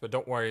compromised, but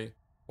don't worry.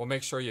 We'll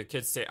make sure your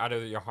kids stay out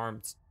of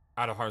harm's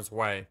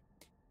way.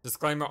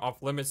 Disclaimer: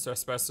 off limits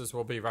trespassers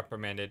will be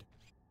reprimanded.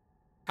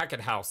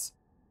 Hackett House.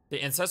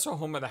 The ancestral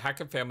home of the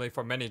Hackett family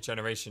for many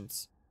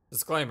generations.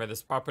 Disclaimer: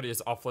 this property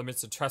is off limits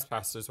to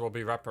trespassers will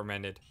be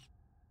reprimanded.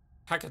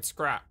 Hackett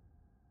Scrap.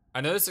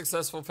 Another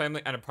successful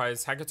family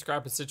enterprise, Hackett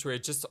Scrap is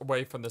situated just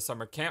away from the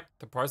summer camp.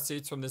 The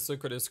proceeds from this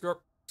lucrative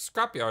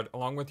scrapyard,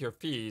 along with your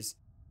fees,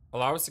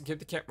 allow us to keep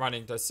the camp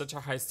running to such a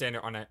high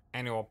standard on an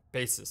annual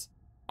basis.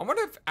 I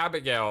wonder if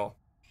Abigail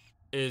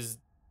is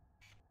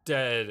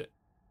dead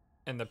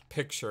in the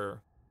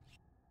picture.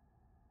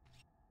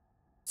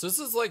 So this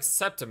is like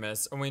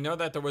Septimus, and we know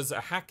that there was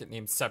a Hackett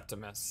named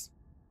Septimus.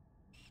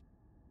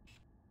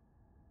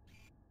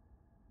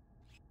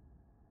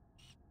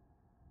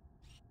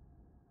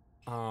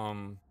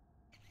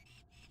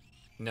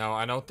 No,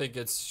 I don't think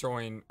it's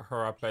showing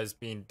her up as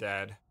being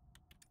dead.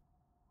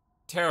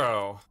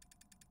 Tarot.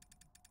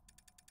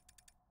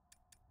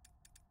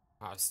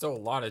 Still a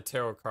lot of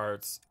tarot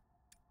cards.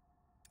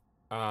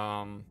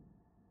 Wheel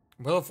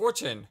of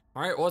Fortune.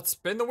 Alright, well, let's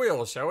spin the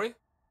wheel, shall we?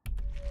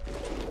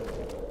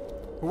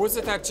 Who was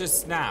it that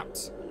just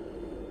snapped?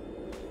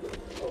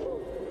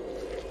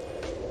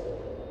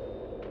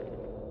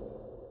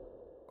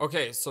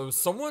 Okay, so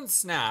someone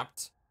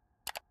snapped.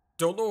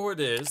 Don't know who it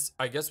is.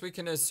 I guess we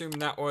can assume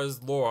that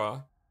was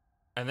Laura.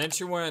 And then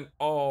she went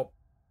all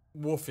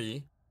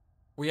woofy.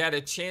 We had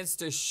a chance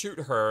to shoot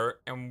her,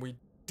 and we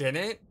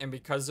didn't. And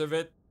because of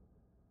it,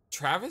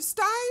 Travis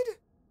died?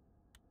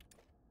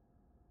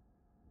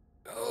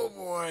 Oh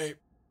boy.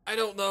 I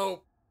don't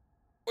know.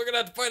 We're gonna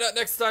have to find out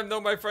next time,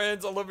 though, my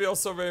friends. I love you all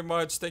so very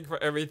much. Thank you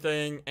for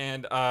everything.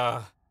 And,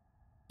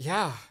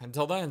 yeah.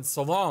 Until then,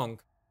 so long.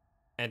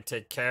 And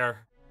take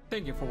care.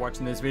 Thank you for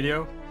watching this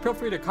video. Feel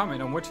free to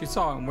comment on what you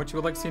saw and what you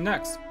would like to see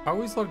next. I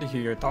always love to hear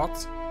your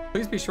thoughts.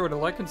 Please be sure to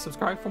like and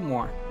subscribe for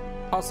more.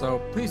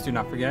 Also, please do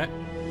not forget,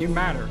 you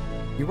matter.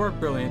 You are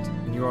brilliant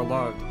and you are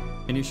loved.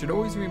 And you should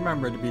always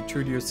remember to be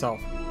true to yourself.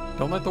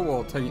 Don't let the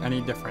world tell you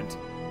any different.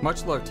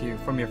 Much love to you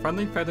from your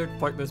friendly feathered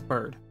flightless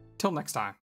bird. Till next time.